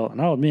huge hill. And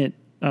I'll admit,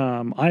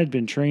 I had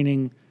been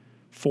training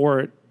for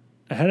it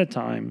ahead of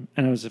time,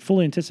 and I was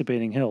fully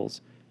anticipating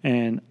hills.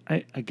 And I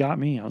got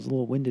me. I was a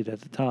little winded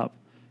at the top.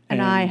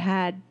 And I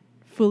had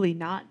fully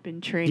not been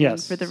training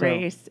for the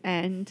race,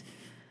 and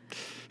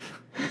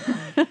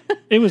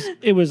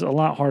it was a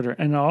lot harder.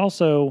 And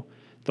also,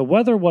 the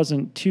weather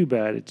wasn't too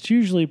bad. It's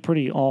usually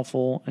pretty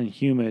awful and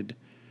humid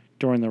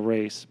during the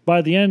race.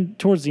 Towards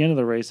the end of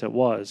the race, it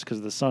was because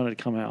the sun had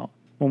come out.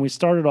 When we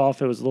started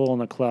off, it was a little on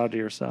the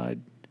cloudier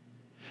side.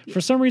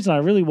 For some reason, I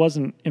really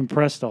wasn't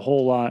impressed a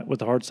whole lot with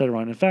the hard cider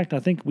run. In fact, I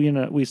think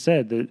we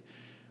said that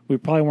we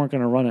probably weren't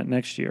going to run it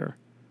next year.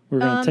 We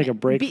were going to take a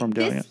break from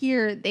doing it. This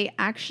year, they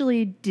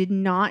actually did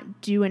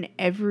not do an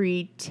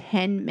every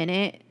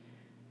 10-minute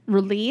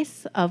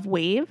release of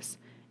waves.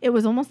 It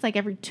was almost like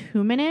every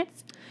 2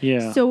 minutes.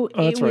 Yeah. So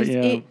that's right.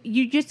 Yeah.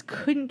 You just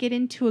couldn't get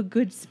into a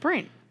good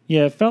sprint.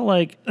 Yeah, it felt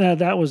like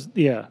that was,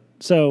 yeah.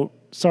 So,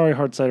 sorry,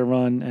 Hard Cider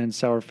Run and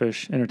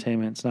Sourfish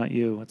Entertainment. It's not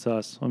you, it's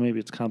us. Well,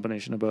 maybe it's a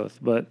combination of both.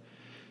 But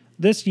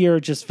this year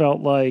just felt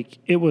like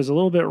it was a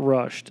little bit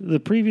rushed. The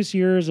previous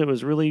years, it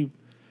was really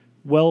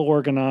well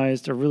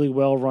organized, a really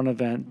well run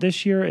event.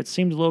 This year, it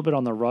seemed a little bit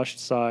on the rushed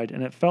side,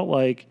 and it felt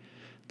like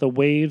the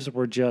waves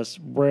were just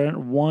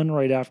one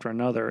right after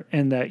another.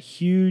 And that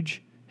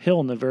huge hill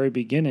in the very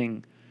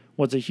beginning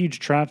was a huge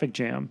traffic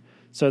jam.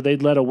 So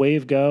they'd let a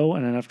wave go,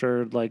 and then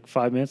after like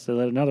 5 minutes, they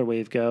let another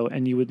wave go,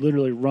 and you would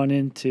literally run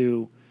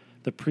into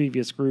the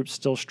previous group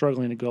still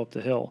struggling to go up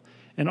the hill.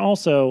 And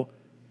also,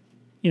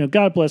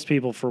 God bless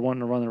people for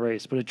wanting to run the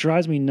race, but it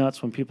drives me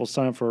nuts when people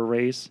sign up for a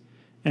race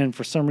and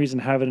for some reason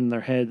have it in their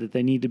head that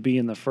they need to be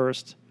in the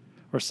first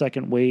or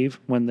second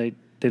wave when they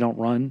don't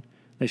run.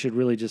 They should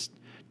really just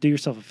do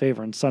yourself a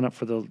favor and sign up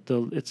for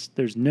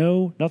there's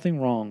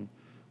nothing wrong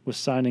with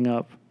signing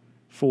up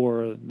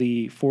for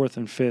the fourth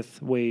and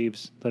fifth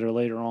waves that are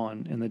later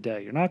on in the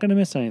day. You're not going to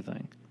miss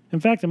anything. In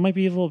fact, it might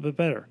be a little bit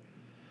better.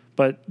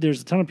 But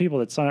there's a ton of people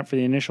that sign up for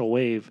the initial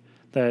wave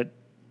that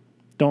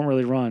don't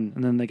really run,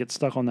 and then they get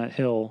stuck on that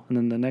hill, and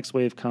then the next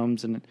wave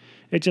comes, and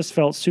it just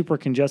felt super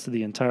congested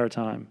the entire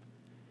time.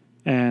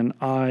 And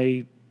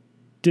I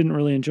didn't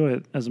really enjoy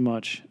it as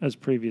much as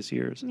previous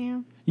years. Yeah.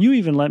 You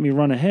even let me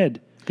run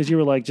ahead because you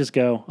were like, just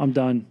go, I'm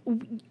done.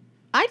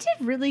 I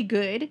did really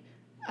good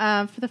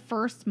for the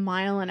first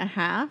mile and a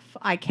half.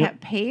 I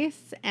kept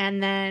pace,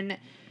 and then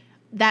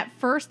that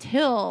first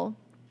hill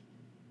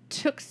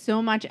took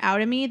so much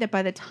out of me that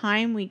by the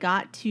time we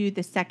got to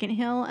the second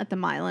hill at the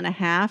mile and a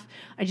half,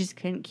 I just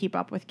couldn't keep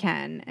up with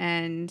Ken.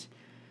 And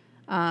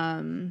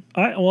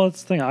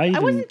that's the thing. I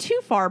wasn't too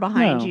far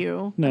behind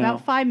you. No.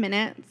 About 5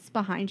 minutes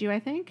behind you, I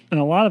think. And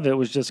a lot of it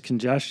was just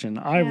congestion.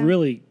 I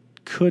really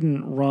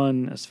couldn't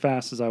run as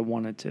fast as I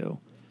wanted to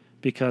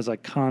because I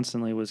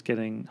constantly was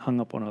getting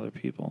hung up on other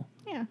people.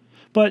 Yeah.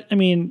 But, I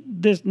mean,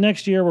 this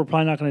next year we're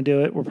probably not going to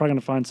do it. We're probably going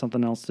to find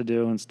something else to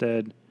do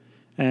instead.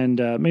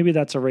 And maybe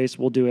that's a race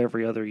we'll do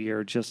every other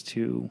year just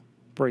to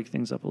break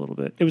things up a little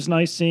bit. It was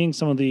nice seeing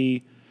some of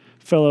the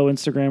fellow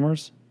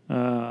Instagrammers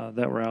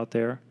that were out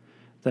there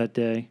that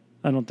day.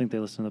 I don't think they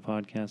listen to the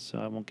podcast, so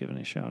I won't give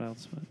any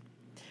shout-outs. But.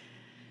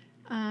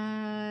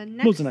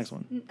 What's the next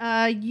one?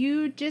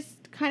 You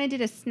just kind of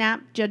did a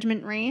Snap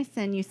Judgment race,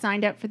 and you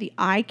signed up for the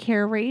I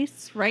Care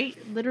race, right?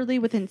 Literally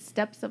within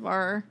steps of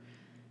our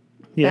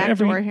back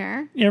door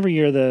here. Every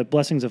year, the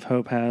Blessings of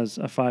Hope has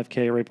a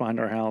 5K right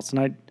behind our house,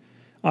 and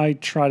I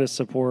try to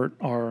support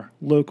our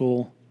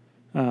local.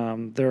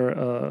 They're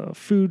a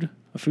food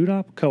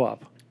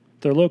co-op.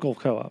 They're a local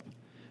co-op,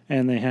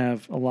 and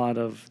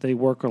they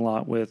work a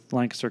lot with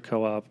Lancaster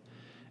Co-op,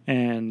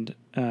 and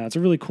it's a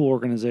really cool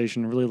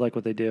organization. Really like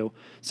what they do.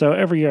 So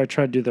every year I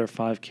try to do their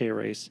 5K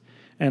race,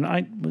 and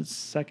I was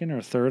second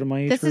or third in my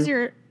age group. This is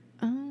your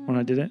when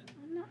I did it.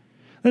 No,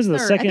 this is third. the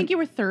second. I think you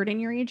were third in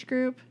your age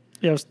group.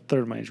 Yeah, I was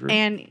third in my age group.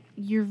 And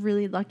you're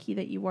really lucky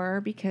that you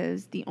were,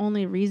 because the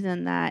only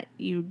reason that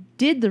you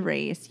did the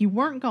race, you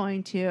weren't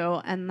going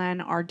to, and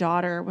then our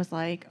daughter was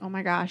like, oh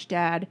my gosh,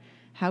 Dad,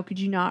 how could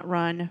you not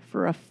run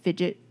for a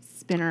fidget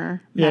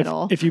spinner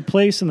medal? If you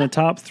place in the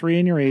top 3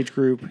 in your age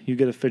group, you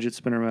get a fidget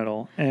spinner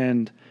medal.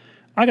 And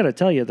I got to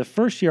tell you, the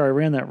first year I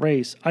ran that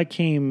race, I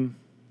came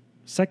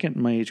second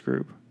in my age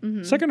group.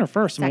 Mm-hmm. Second or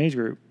first in my age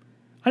group.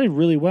 I did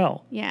really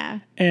well. Yeah.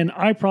 And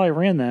I probably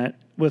ran that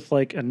with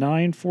like a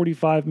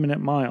 9:45-minute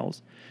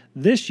miles.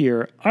 This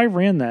year, I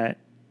ran that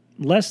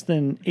less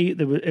than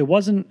 8. It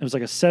was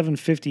like a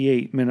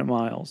 7:58-minute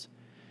miles.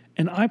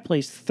 And I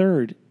placed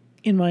third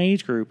in my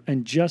age group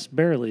and just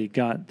barely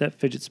got that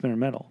fidget spinner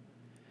medal.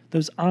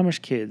 Those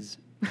Amish kids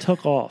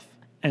took off,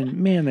 and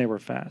man, they were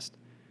fast.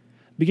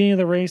 Beginning of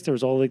the race, there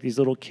was all like these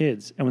little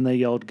kids, and when they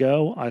yelled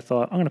go, I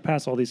thought, I'm going to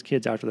pass all these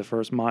kids after the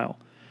first mile.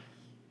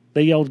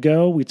 They yelled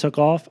go, we took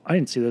off. I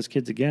didn't see those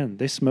kids again.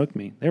 They smoked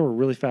me. They were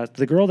really fast.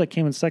 The girl that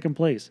came in second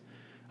place,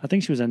 I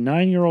think she was a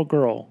 9-year-old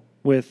girl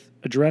with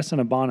a dress and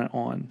a bonnet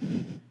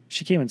on.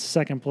 She came in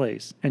second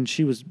place, and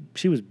she was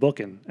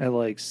booking at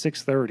like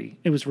 6:30.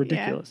 It was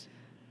ridiculous.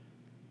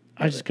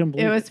 Yeah. I just couldn't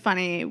believe it. It was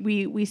funny.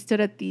 We stood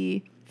at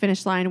the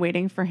finish line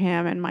waiting for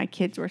him, and my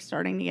kids were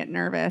starting to get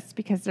nervous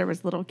because there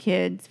was little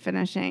kids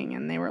finishing,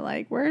 and they were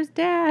like, where's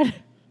Dad?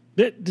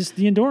 The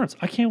endurance.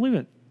 I can't believe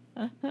it.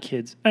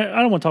 Kids. I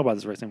don't want to talk about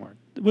this race anymore.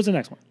 What's the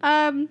next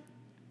one?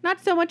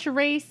 Not so much a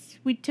race.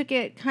 We took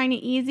it kind of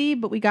easy,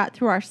 but we got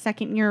through our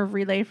second year of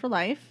Relay for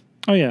Life.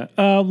 Oh, yeah.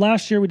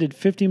 Last year we did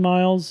 50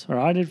 miles, or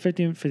I did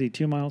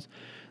 52 miles.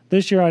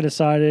 This year I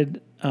decided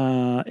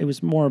it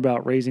was more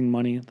about raising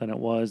money than it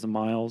was the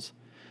miles.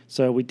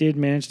 So we did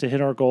manage to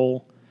hit our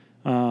goal,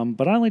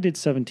 but I only did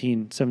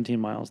 17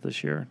 miles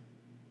this year.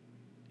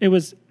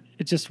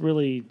 It just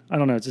really, I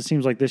don't know, it just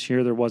seems like this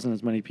year there wasn't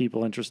as many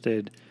people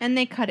interested. And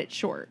they cut it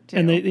short, too.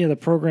 And the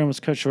program was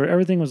cut short.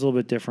 Everything was a little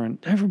bit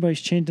different.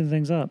 Everybody's changing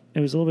things up. It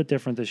was a little bit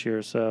different this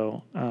year,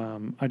 so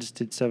I just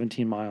did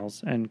 17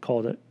 miles and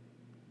called it.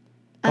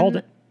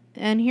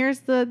 And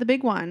here's the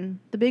big one.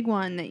 The big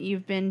one that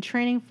you've been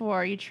training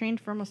for. You trained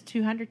for almost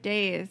 200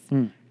 days.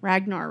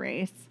 Ragnar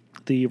race.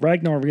 The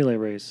Ragnar Relay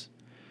race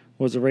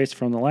was a race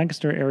from the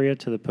Lancaster area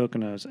to the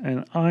Poconos.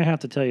 And I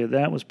have to tell you,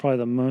 that was probably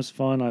the most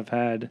fun I've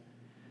had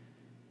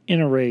in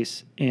a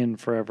race in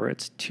forever.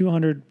 It's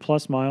 200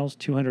 plus miles,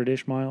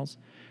 200-ish miles.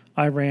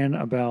 I ran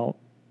about,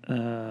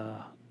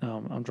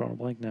 I'm drawing a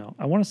blank now.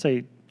 I want to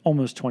say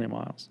almost 20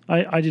 miles.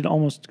 I did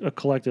almost a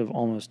collective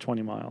almost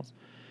 20 miles.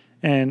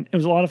 And it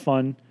was a lot of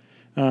fun.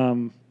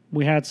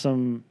 We had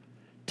some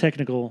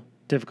technical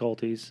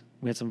difficulties.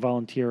 We had some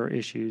volunteer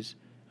issues.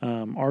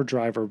 Our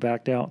driver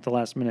backed out at the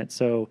last minute,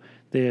 so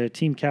the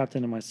team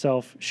captain and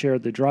myself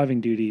shared the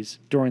driving duties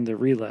during the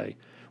relay,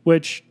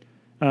 which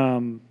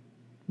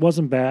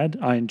wasn't bad.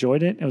 I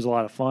enjoyed it. It was a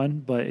lot of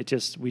fun, but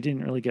we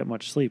didn't really get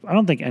much sleep. I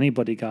don't think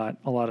anybody got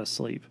a lot of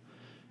sleep.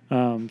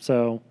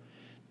 So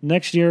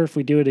next year, if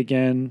we do it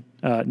again,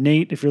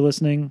 Nate, if you're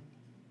listening,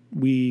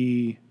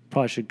 we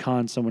probably should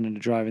con someone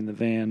into driving the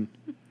van,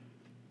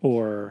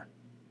 or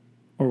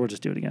we'll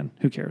just do it again.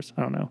 Who cares?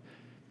 I don't know.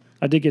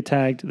 I did get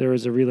tagged. There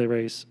was a relay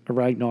race, a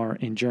Ragnar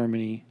in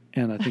Germany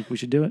and I think we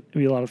should do it. It'd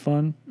be a lot of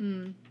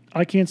fun.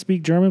 I can't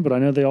speak German, but I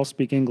know they all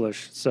speak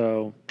English,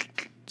 so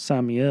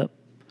sign me up.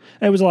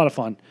 It was a lot of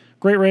fun.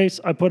 Great race.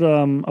 I put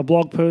a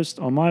blog post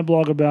on my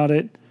blog about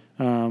it.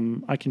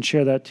 I can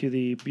share that to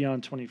the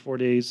Beyond 24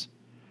 Days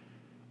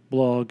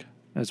blog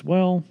as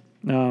well.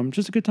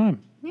 Just a good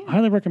time. Yeah. I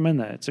highly recommend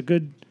that. It's a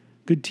good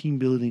team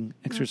building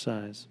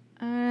exercise.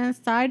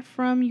 Aside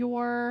from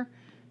your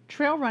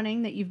trail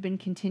running that you've been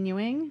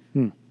continuing,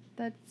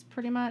 that's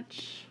pretty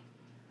much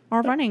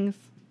our runnings.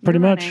 Pretty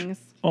much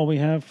all we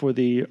have for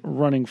the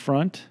running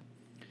front.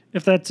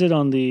 If that's it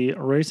on the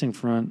racing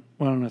front,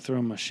 why don't I throw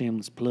in my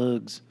shameless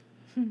plugs?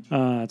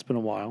 It's been a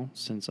while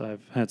since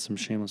I've had some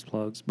shameless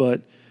plugs,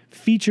 but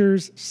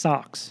Features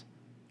socks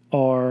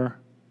are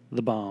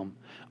the bomb.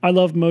 I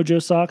love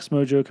Mojo socks.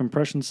 Mojo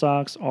compression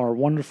socks are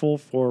wonderful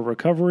for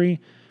recovery,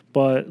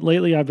 but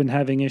lately I've been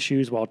having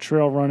issues while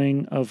trail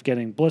running of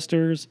getting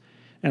blisters,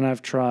 and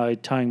I've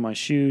tried tying my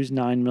shoes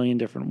 9 million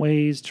different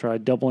ways,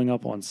 tried doubling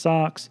up on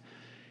socks,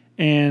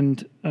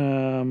 and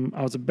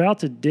I was about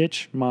to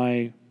ditch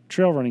my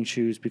trail running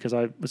shoes because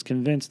I was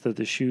convinced that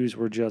the shoes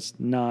were just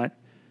not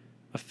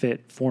a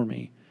fit for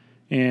me.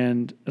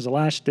 And as a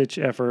last-ditch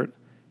effort,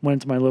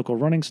 went into my local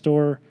running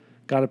store,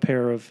 got a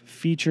pair of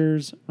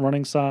Features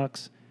running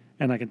socks,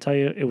 and I can tell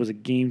you it was a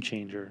game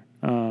changer.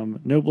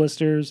 No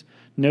blisters,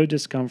 no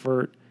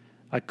discomfort.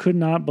 I could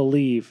not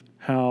believe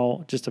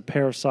how just a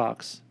pair of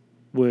socks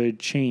would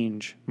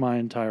change my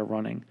entire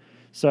running.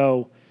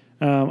 So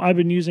I've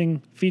been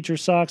using Feature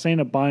socks. I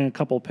ended up buying a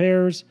couple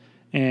pairs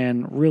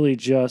and really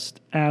just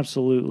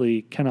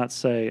absolutely cannot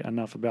say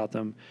enough about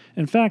them.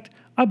 In fact,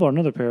 I bought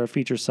another pair of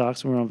Feature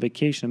socks when we were on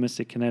vacation in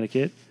Mystic,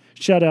 Connecticut.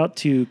 Shout out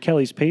to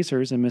Kelly's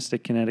Pacers in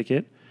Mystic,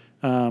 Connecticut.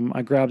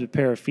 I grabbed a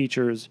pair of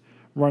Features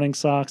running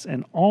socks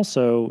and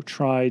also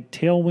tried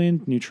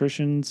Tailwind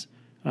Nutrition's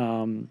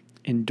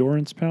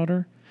endurance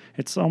powder.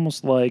 It's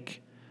almost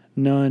like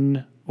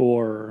Nun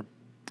or,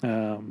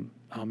 I'm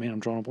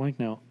drawing a blank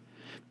now.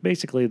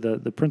 Basically,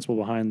 the principle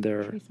behind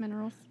their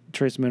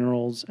trace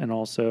minerals and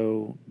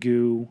also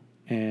goo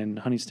and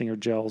honey stinger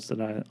gels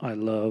that I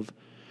love.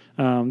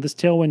 This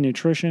Tailwind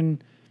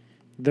Nutrition,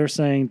 they're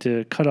saying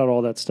to cut out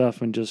all that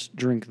stuff and just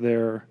drink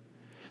their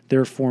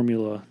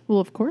formula. Well,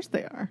 of course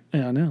they are.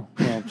 Yeah, I know.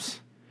 Well,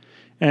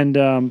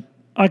 and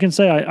I can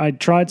say I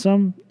tried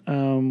some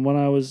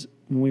when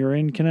we were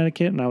in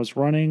Connecticut and I was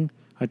running.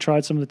 I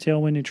tried some of the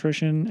Tailwind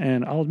Nutrition,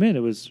 and I'll admit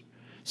it was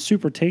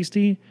super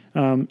tasty.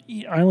 I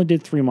only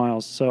did 3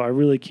 miles, so I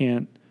really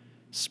can't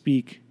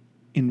speak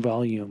in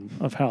volume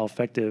of how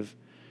effective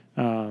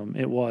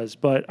it was.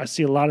 But I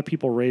see a lot of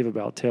people rave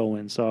about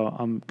Tailwind, so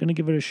I'm going to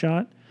give it a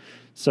shot.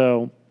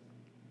 So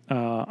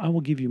I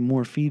will give you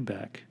more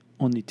feedback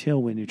on the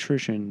Tailwind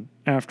Nutrition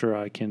after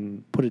I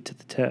can put it to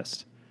the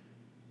test.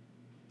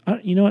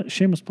 You know what?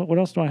 Shameless plug. What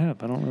else do I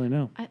have? I don't really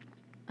know.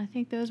 I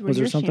think those were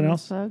your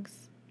shameless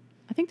plugs.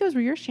 I think those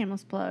were your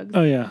shameless plugs.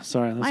 Oh, yeah.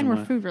 Sorry. Mine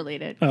were food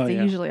related, because they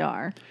usually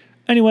are.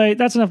 Anyway,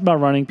 that's enough about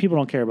running. People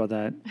don't care about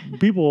that.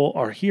 People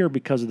are here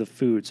because of the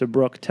food. So,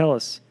 Brooke, tell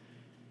us.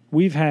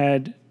 We've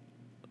had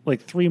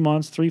like 4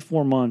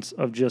 months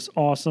of just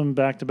awesome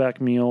back-to-back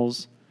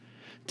meals.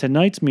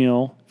 Tonight's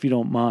meal, if you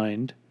don't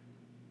mind.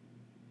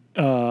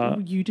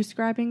 You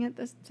describing it?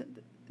 Is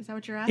that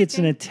what you're asking? It's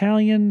an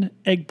Italian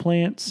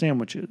eggplant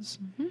sandwiches.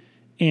 Mm-hmm.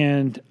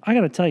 And I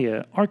got to tell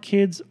you, our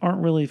kids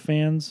aren't really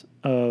fans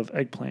of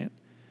eggplant.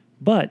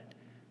 But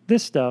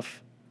this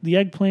stuff, the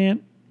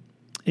eggplant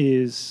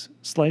is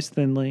sliced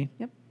thinly,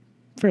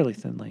 fairly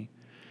thinly,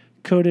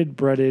 coated,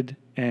 breaded,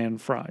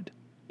 and fried.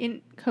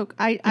 In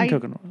coconut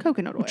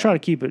oil. We'll try to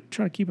keep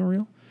it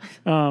real.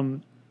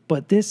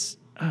 But this,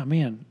 oh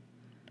man,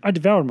 I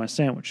devoured my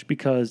sandwich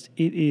because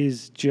it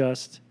is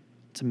just,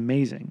 it's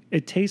amazing.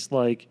 It tastes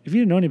like, if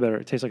you didn't know any better,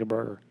 it tastes like a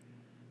burger.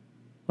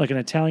 Like an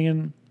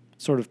Italian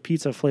sort of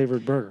pizza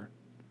flavored burger.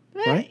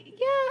 Right?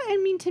 Yeah, I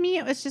mean, to me,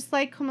 it was just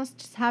like almost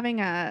just having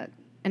an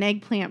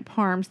eggplant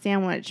parm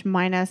sandwich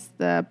minus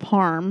the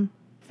parm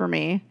for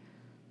me.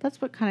 That's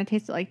what kind of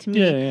tasted like to me.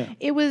 Yeah.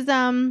 It was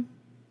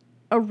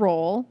a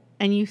roll,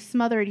 and you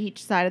smothered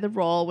each side of the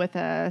roll with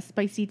a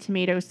spicy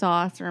tomato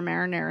sauce or a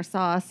marinara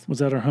sauce. Was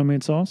that our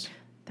homemade sauce?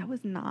 That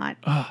was not.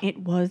 It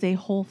was a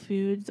Whole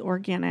Foods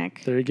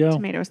organic there you go.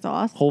 Tomato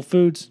sauce. Whole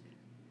Foods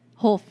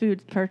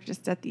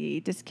purchased at the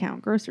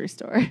discount grocery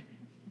store.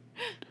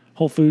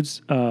 Whole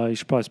Foods, you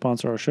should probably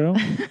sponsor our show.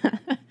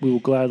 We will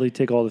gladly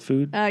take all the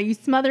food. You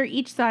smother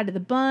each side of the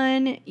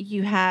bun.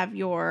 You have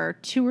your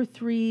 2 or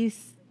 3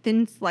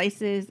 thin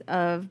slices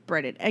of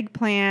breaded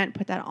eggplant.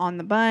 Put that on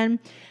the bun.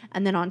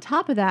 And then on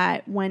top of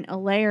that went a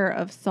layer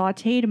of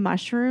sauteed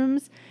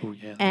mushrooms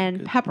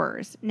and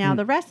peppers. Now,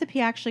 the recipe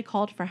actually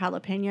called for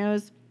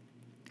jalapenos.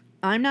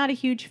 I'm not a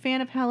huge fan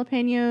of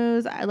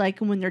jalapenos. I like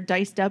them when they're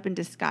diced up and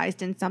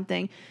disguised in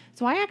something.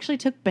 So I actually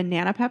took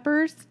banana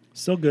peppers.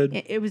 So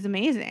good. It was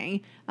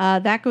amazing.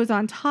 That goes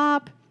on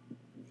top.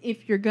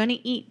 If you're going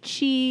to eat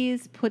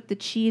cheese, put the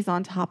cheese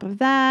on top of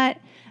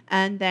that.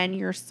 And then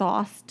your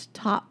sauced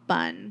top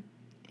bun.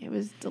 It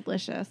was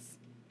delicious.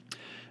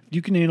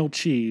 You can handle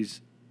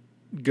cheese.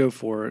 go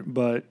for it.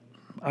 But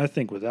I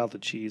think without the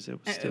cheese, it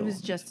was still... It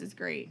was just as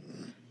great.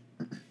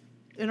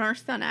 And our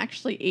son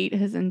actually ate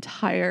his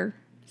entire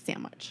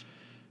sandwich.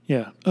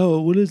 Yeah.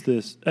 Oh, what is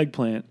this?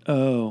 Eggplant.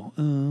 Oh.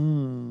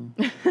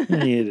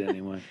 He ate it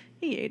anyway.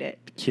 He ate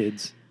it.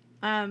 Kids.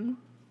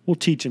 We'll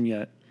teach him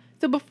yet.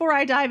 So before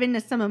I dive into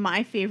some of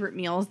my favorite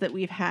meals that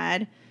we've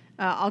had,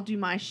 I'll do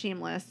my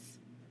shameless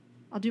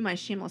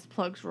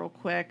plugs real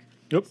quick.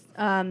 Yep.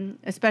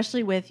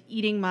 Especially with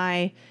eating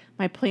my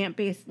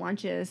plant-based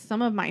lunches.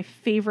 Some of my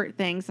favorite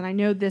things, and I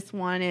know this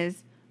one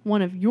is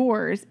one of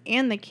yours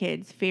and the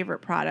kids' favorite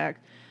product.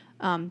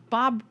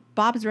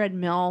 Bob's Red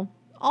Mill.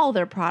 All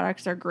their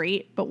products are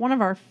great, but one of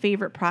our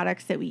favorite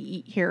products that we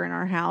eat here in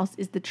our house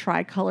is the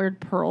tricolored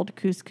pearled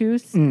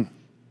couscous.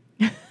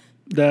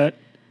 That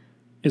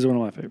is one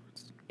of my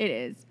favorites. It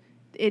is.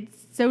 It's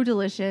so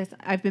delicious.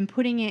 I've been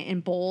putting it in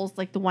bowls.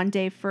 Like the one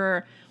day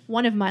for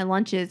one of my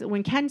lunches,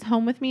 when Ken's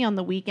home with me on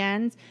the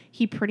weekends,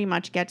 he pretty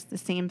much gets the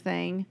same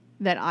thing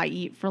that I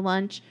eat for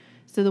lunch.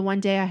 So the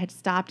one day I had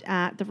stopped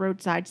at the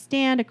roadside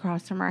stand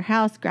across from our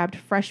house, grabbed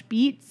fresh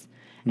beets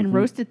and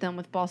roasted them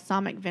with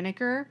balsamic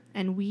vinegar.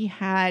 And we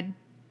had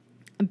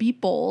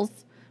beet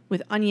bowls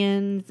with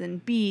onions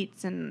and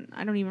beets. And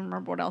I don't even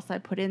remember what else I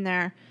put in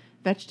there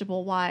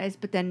vegetable wise.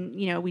 But then,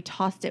 we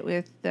tossed it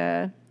with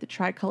the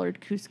tricolored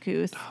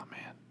couscous. Oh,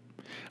 man.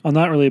 I'm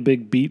not really a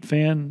big beet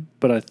fan,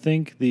 but I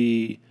think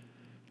the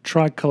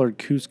tricolored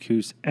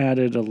couscous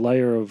added a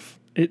layer of,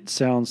 it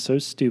sounds so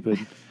stupid,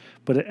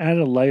 but it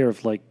added a layer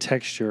of like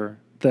texture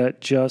that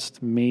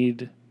just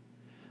made,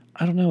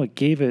 I don't know, it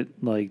gave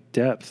it like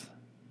depth.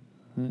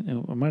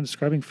 Am I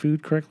describing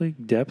food correctly?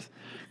 Depth.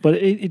 But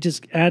it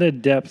just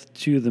added depth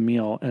to the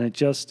meal, and it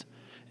just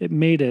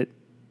made it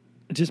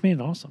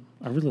awesome.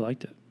 I really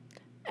liked it.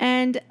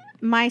 And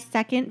my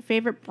second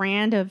favorite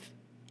brand of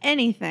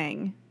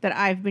anything that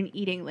I've been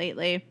eating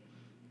lately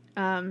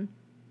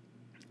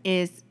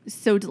is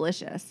So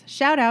Delicious.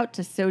 Shout out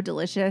to So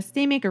Delicious.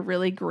 They make a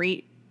really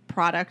great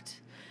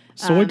product.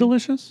 Soy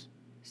Delicious?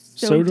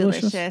 So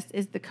Delicious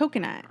is the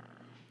coconut.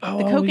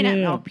 The coconut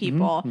milk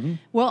people.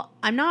 Well,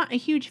 I'm not a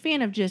huge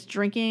fan of just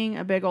drinking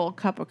a big old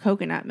cup of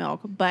coconut milk,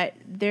 but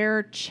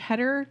their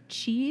cheddar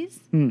cheese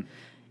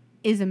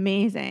is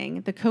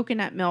amazing. The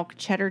coconut milk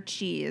cheddar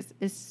cheese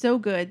is so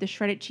good. The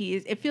shredded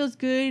cheese. It feels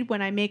good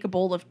when I make a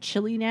bowl of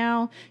chili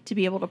now to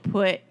be able to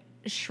put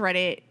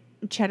shredded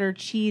cheddar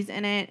cheese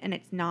in it, and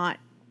it's not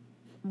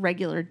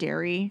regular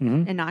dairy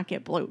and not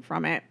get bloat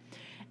from it.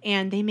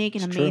 And they make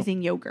an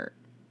amazing yogurt.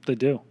 They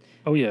do.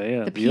 Oh,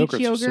 yeah. The peach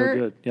yogurt, are so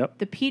good. Yep.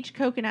 The peach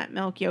coconut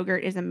milk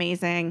yogurt is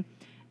amazing.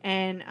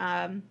 And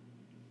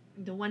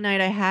the one night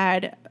I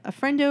had a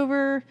friend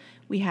over,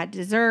 we had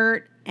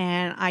dessert,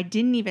 and I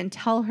didn't even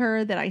tell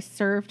her that I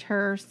served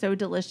her So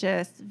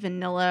Delicious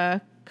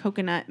vanilla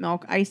coconut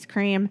milk ice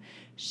cream.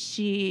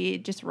 She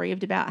just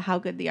raved about how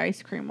good the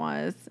ice cream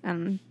was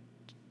and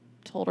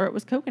told her it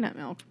was coconut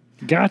milk.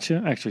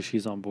 Gotcha. Actually,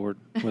 she's on board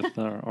with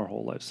our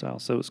whole lifestyle,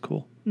 so it was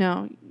cool.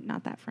 No,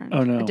 not that friend.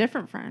 Oh, no. A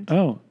different friend.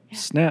 Oh, yeah.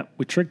 Snap.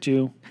 We tricked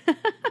you.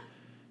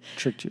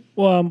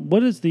 Well,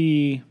 what is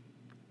the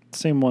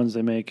same ones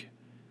they make?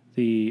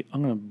 I'm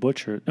going to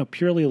butcher it. No,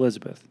 Purely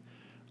Elizabeth.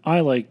 I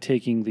like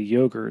taking the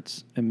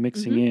yogurts and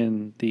mixing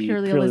in the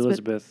Purely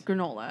Elizabeth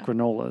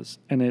granolas.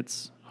 And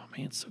it's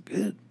so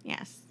good.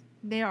 Yes,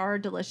 they are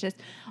delicious.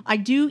 I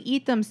do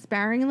eat them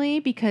sparingly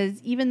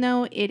because even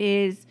though it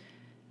is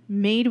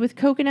made with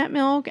coconut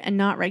milk and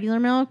not regular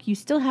milk, you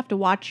still have to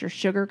watch your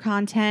sugar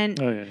content.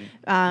 Oh,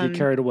 yeah. Get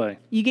carried away.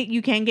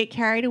 You can get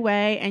carried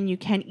away, and you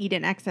can eat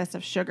an excess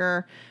of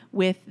sugar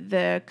with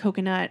the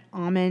coconut,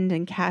 almond,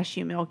 and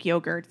cashew milk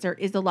yogurts. There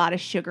is a lot of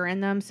sugar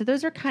in them. So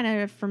those are kind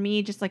of, for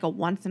me, just like a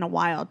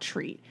once-in-a-while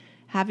treat.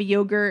 Have a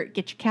yogurt,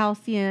 get your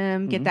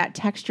calcium, get that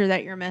texture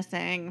that you're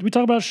missing. Did we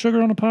talk about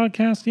sugar on a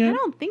podcast yet? I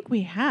don't think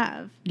we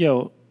have.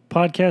 Yo,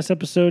 podcast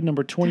episode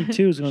number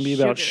 22 is going to be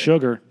about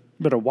sugar.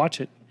 Better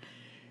watch it.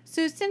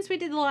 So since we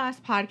did the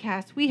last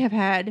podcast, we have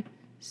had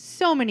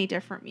so many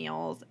different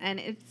meals, and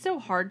it's so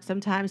hard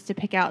sometimes to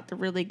pick out the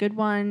really good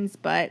ones,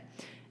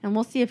 and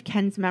we'll see if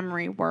Ken's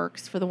memory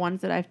works for the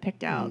ones that I've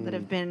picked out that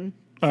have been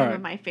some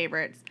of my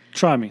favorites.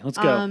 Try me. Let's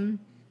go.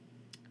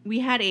 We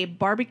had a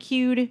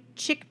barbecued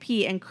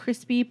chickpea and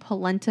crispy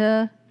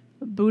polenta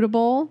Buddha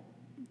bowl.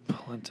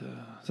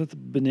 Polenta. Is that the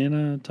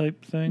banana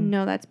type thing?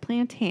 No, that's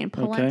plantain.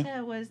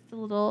 Polenta was the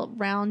little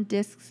round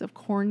discs of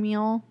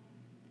cornmeal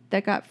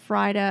that got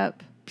fried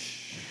up.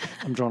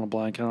 I'm drawing a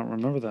blank. I don't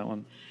remember that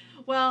one.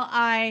 Well,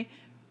 I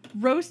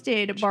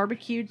roasted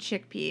barbecued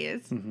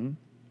chickpeas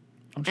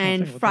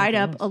and fried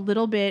up a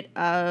little bit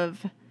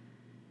of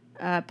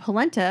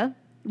polenta,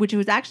 which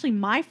was actually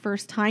my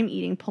first time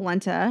eating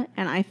polenta,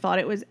 and I thought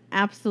it was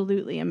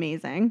absolutely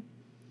amazing.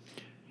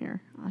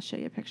 Here, I'll show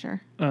you a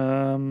picture.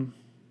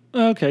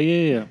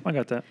 Okay, yeah. I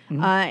got that.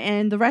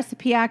 And the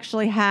recipe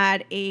actually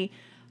had a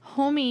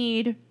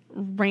homemade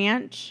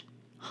ranch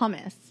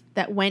hummus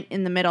that went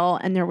in the middle,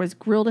 and there was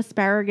grilled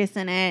asparagus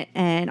in it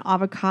and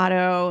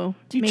avocado,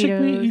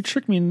 tomatoes. You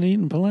tricked me into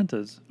eating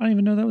polentas. I didn't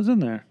even know that was in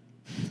there.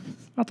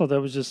 I thought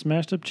that was just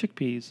smashed up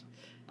chickpeas.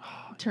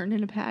 turned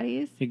into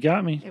patties. You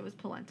got me. It was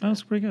polenta. That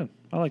was pretty good.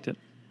 I liked it.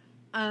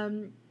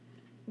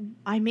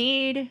 I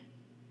made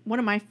one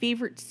of my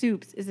favorite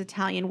soups is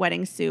Italian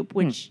wedding soup,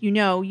 which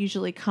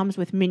usually comes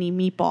with mini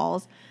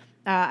meatballs.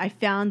 I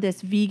found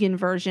this vegan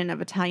version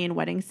of Italian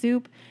wedding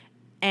soup,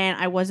 and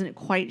I wasn't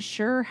quite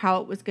sure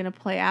how it was going to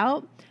play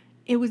out.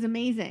 It was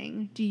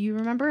amazing. Do you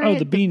remember it?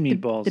 The bean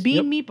meatballs. The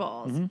bean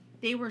meatballs. Mm-hmm.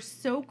 They were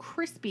so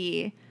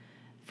crispy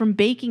from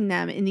baking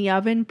them in the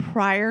oven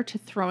prior to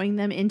throwing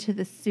them into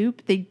the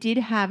soup. They did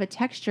have a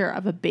texture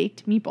of a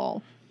baked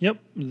meatball. Yep.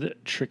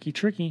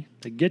 Tricky.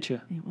 They get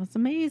you. It was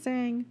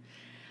amazing.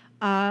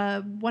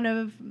 One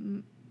of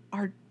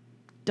our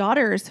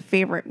daughter's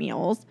favorite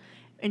meals,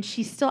 and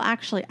she still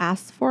actually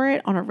asks for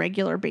it on a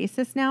regular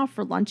basis now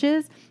for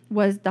lunches,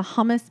 was the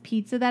hummus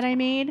pizza that I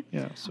made.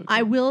 Yeah, so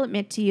I will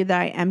admit to you that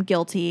I am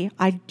guilty.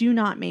 I do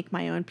not make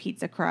my own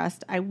pizza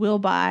crust. I will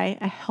buy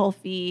a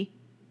healthy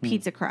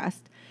pizza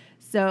crust.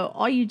 So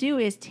all you do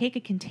is take a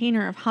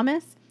container of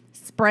hummus,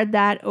 spread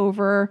that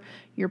over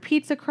your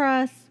pizza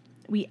crust.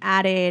 We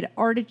added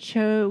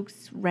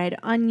artichokes, red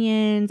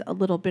onions, a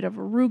little bit of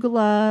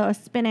arugula, a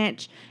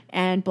spinach,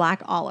 and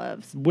black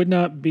olives. Would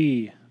not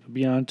be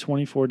Beyond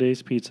 24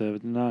 Days Pizza.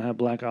 It did not have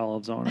black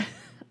olives on it.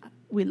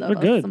 We love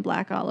us some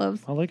black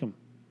olives. I like them.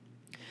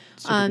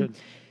 Super good.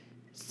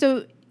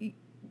 So,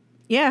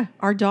 yeah,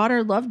 our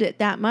daughter loved it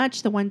that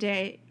much. The one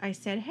day I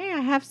said, hey, I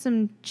have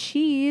some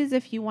cheese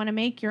if you want to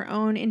make your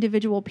own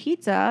individual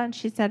pizza. And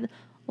she said,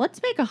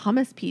 let's make a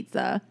hummus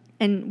pizza.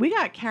 And we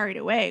got carried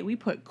away. We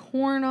put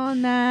corn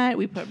on that.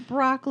 We put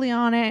broccoli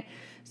on it.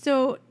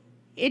 So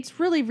it's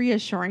really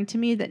reassuring to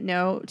me to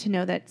know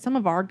that some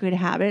of our good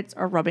habits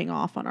are rubbing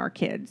off on our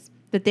kids,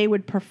 that they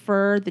would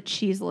prefer the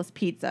cheeseless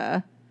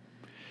pizza.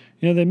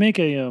 They make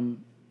a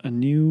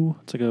new,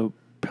 it's like a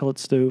pellet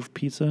stove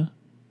pizza.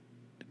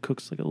 It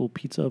cooks like a little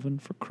pizza oven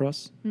for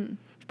crust. It's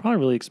probably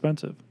really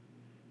expensive.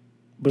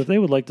 But if they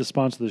would like to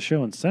sponsor the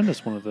show and send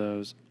us one of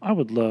those, I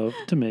would love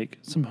to make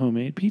some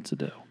homemade pizza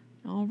dough.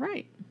 All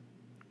right.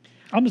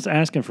 I'm just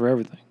asking for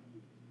everything.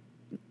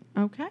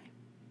 Okay.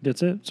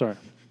 That's it? Sorry.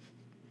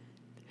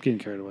 Getting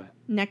carried away.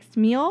 Next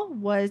meal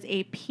was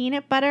a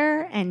peanut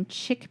butter and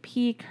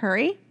chickpea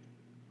curry.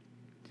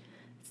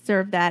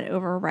 Served that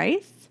over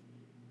rice.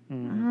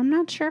 I'm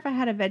not sure if I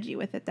had a veggie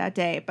with it that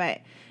day,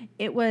 but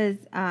it was...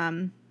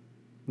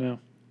 no,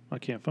 I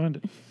can't find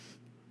it.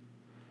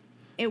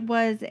 It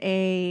was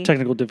a...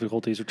 Technical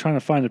difficulties. We're trying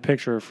to find a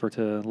picture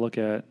to look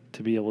at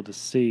to be able to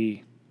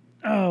see.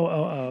 Oh,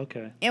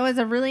 okay. It was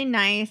a really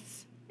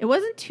nice... It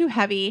wasn't too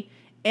heavy.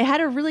 It had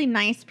a really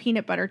nice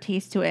peanut butter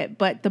taste to it,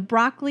 but the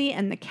broccoli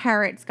and the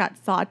carrots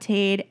got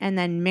sauteed and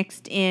then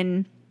mixed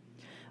in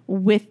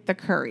with the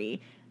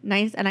curry.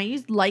 Nice. And I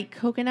used light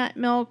coconut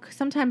milk.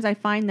 Sometimes I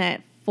find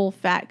that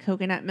full-fat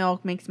coconut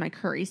milk makes my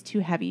curries too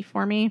heavy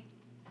for me.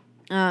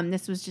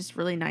 This was just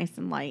really nice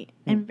and light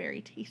and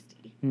very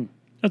tasty.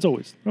 That's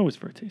always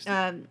very tasty.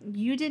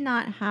 You did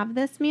not have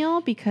this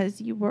meal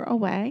because you were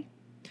away.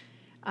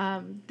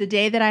 The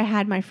day that I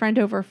had my friend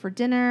over for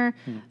dinner,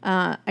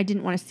 I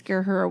didn't want to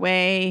scare her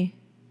away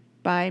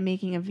by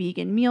making a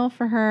vegan meal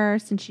for her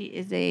since she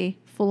is a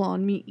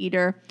full-on meat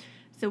eater.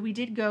 So we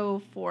did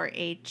go for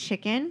a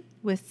chicken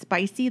with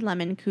spicy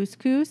lemon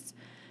couscous.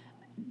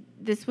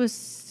 This was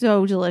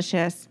so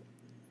delicious.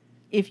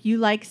 If you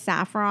like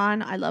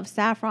saffron, I love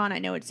saffron. I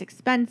know it's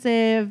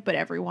expensive, but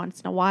every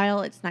once in a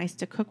while it's nice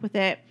to cook with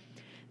it.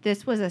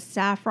 This was a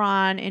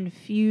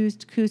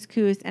saffron-infused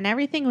couscous, and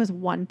everything was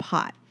one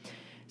pot.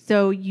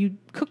 So you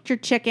cooked your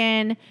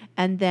chicken,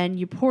 and then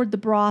you poured the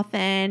broth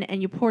in,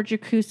 and you poured your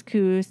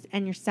couscous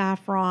and your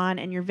saffron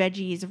and your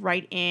veggies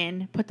right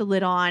in, put the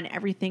lid on,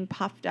 everything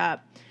puffed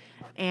up.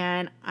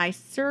 And I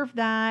served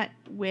that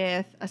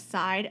with a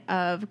side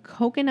of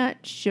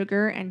coconut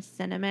sugar and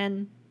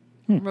cinnamon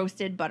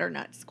roasted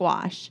butternut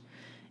squash.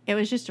 It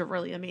was just a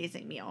really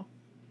amazing meal.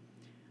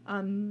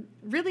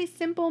 Really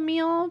simple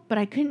meal, but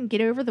I couldn't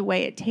get over the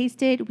way it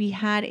tasted. We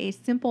had a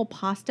simple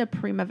pasta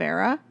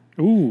primavera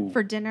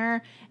for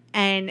dinner,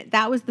 and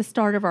that was the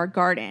start of our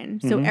garden.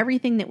 So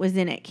everything that was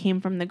in it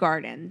came from the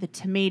garden. The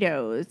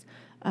tomatoes,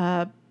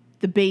 the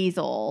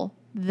basil,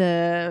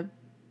 the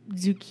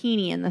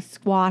zucchini, and the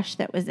squash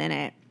that was in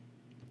it.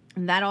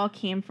 And that all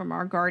came from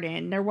our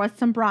garden. There was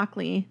some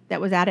broccoli that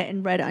was added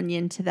and red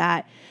onion to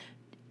that.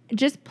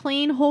 Just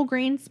plain whole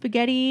grain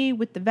spaghetti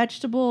with the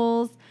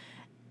vegetables.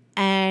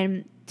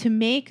 And to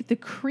make the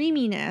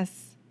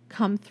creaminess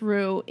come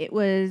through, it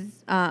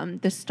was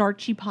the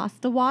starchy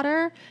pasta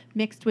water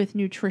mixed with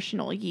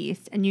nutritional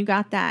yeast. And you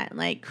got that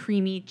like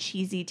creamy,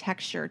 cheesy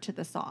texture to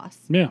the sauce.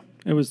 Yeah,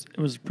 it was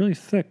really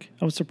thick.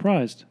 I was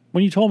surprised.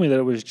 When you told me that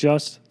it was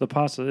just the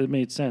pasta, it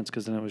made sense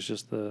because then it was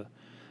just the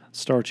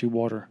starchy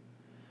water.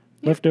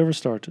 Yep. Leftover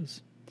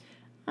starches.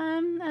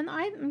 And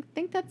I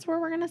think that's where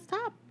we're going to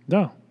stop.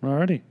 No,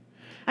 already.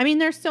 I mean,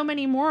 there's so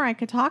many more I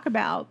could talk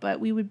about, but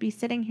we would be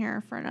sitting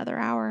here for another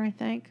hour, I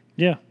think.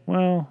 Yeah,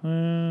 well,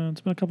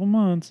 it's been a couple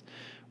months.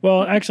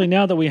 Well, actually,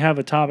 now that we have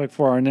a topic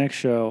for our next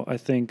show, I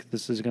think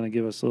this is going to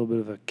give us a little bit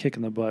of a kick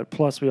in the butt.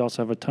 Plus, we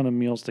also have a ton of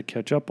meals to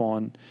catch up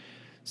on.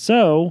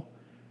 So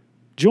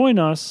join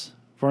us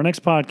for our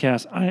next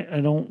podcast. I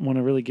don't want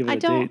to really give it a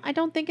date. I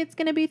don't think it's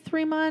going to be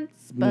 3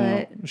 months, but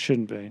no, it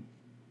shouldn't be.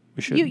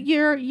 We should.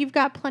 You've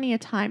got plenty of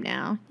time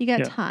now. You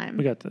got time.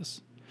 We got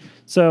this.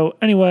 So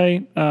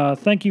anyway,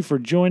 thank you for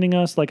joining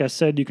us. Like I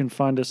said, you can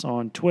find us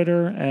on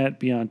Twitter at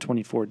Beyond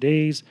 24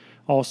 Days,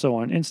 also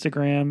on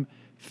Instagram,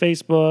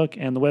 Facebook,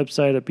 and the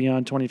website at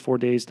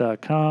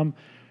beyond24days.com.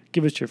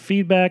 Give us your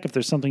feedback. If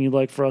there's something you'd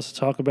like for us to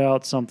talk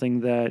about,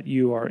 something that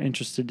you are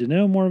interested to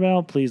know more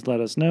about, please let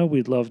us know.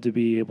 We'd love to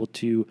be able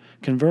to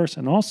converse.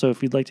 And also,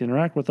 if you'd like to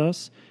interact with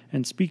us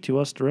and speak to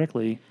us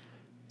directly,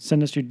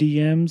 send us your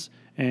DMs.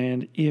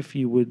 And if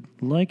you would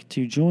like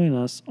to join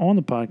us on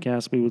the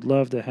podcast, we would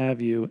love to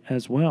have you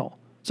as well.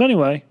 So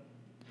anyway,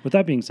 with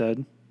that being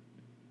said,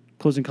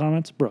 closing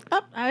comments, Brooke.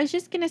 Oh, I was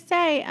just going to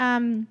say,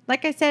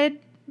 like I said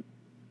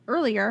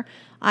earlier,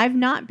 I've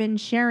not been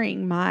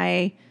sharing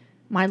my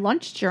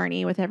lunch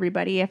journey with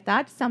everybody. If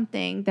that's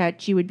something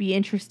that you would be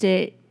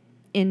interested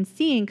in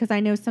seeing, because I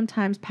know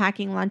sometimes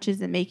packing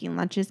lunches and making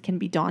lunches can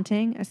be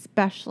daunting,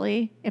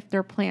 especially if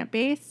they're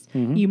plant-based.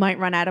 Mm-hmm. You might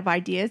run out of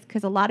ideas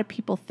because a lot of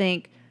people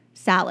think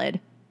salad.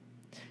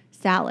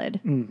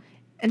 And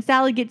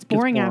salad gets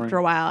boring after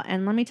a while.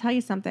 And let me tell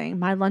you something,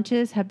 my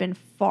lunches have been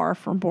far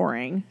from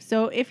boring.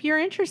 So if you're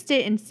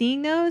interested in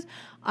seeing those,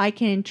 I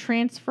can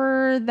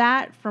transfer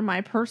that from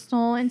my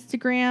personal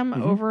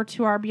Instagram over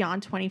to our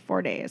Beyond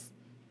 24 Days.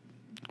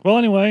 Well,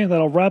 anyway,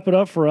 that'll wrap it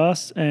up for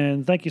us.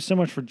 And thank you so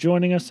much for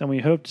joining us. And we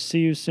hope to see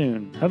you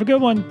soon. Have a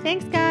good one.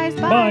 Thanks, guys.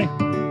 Bye.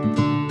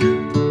 Bye.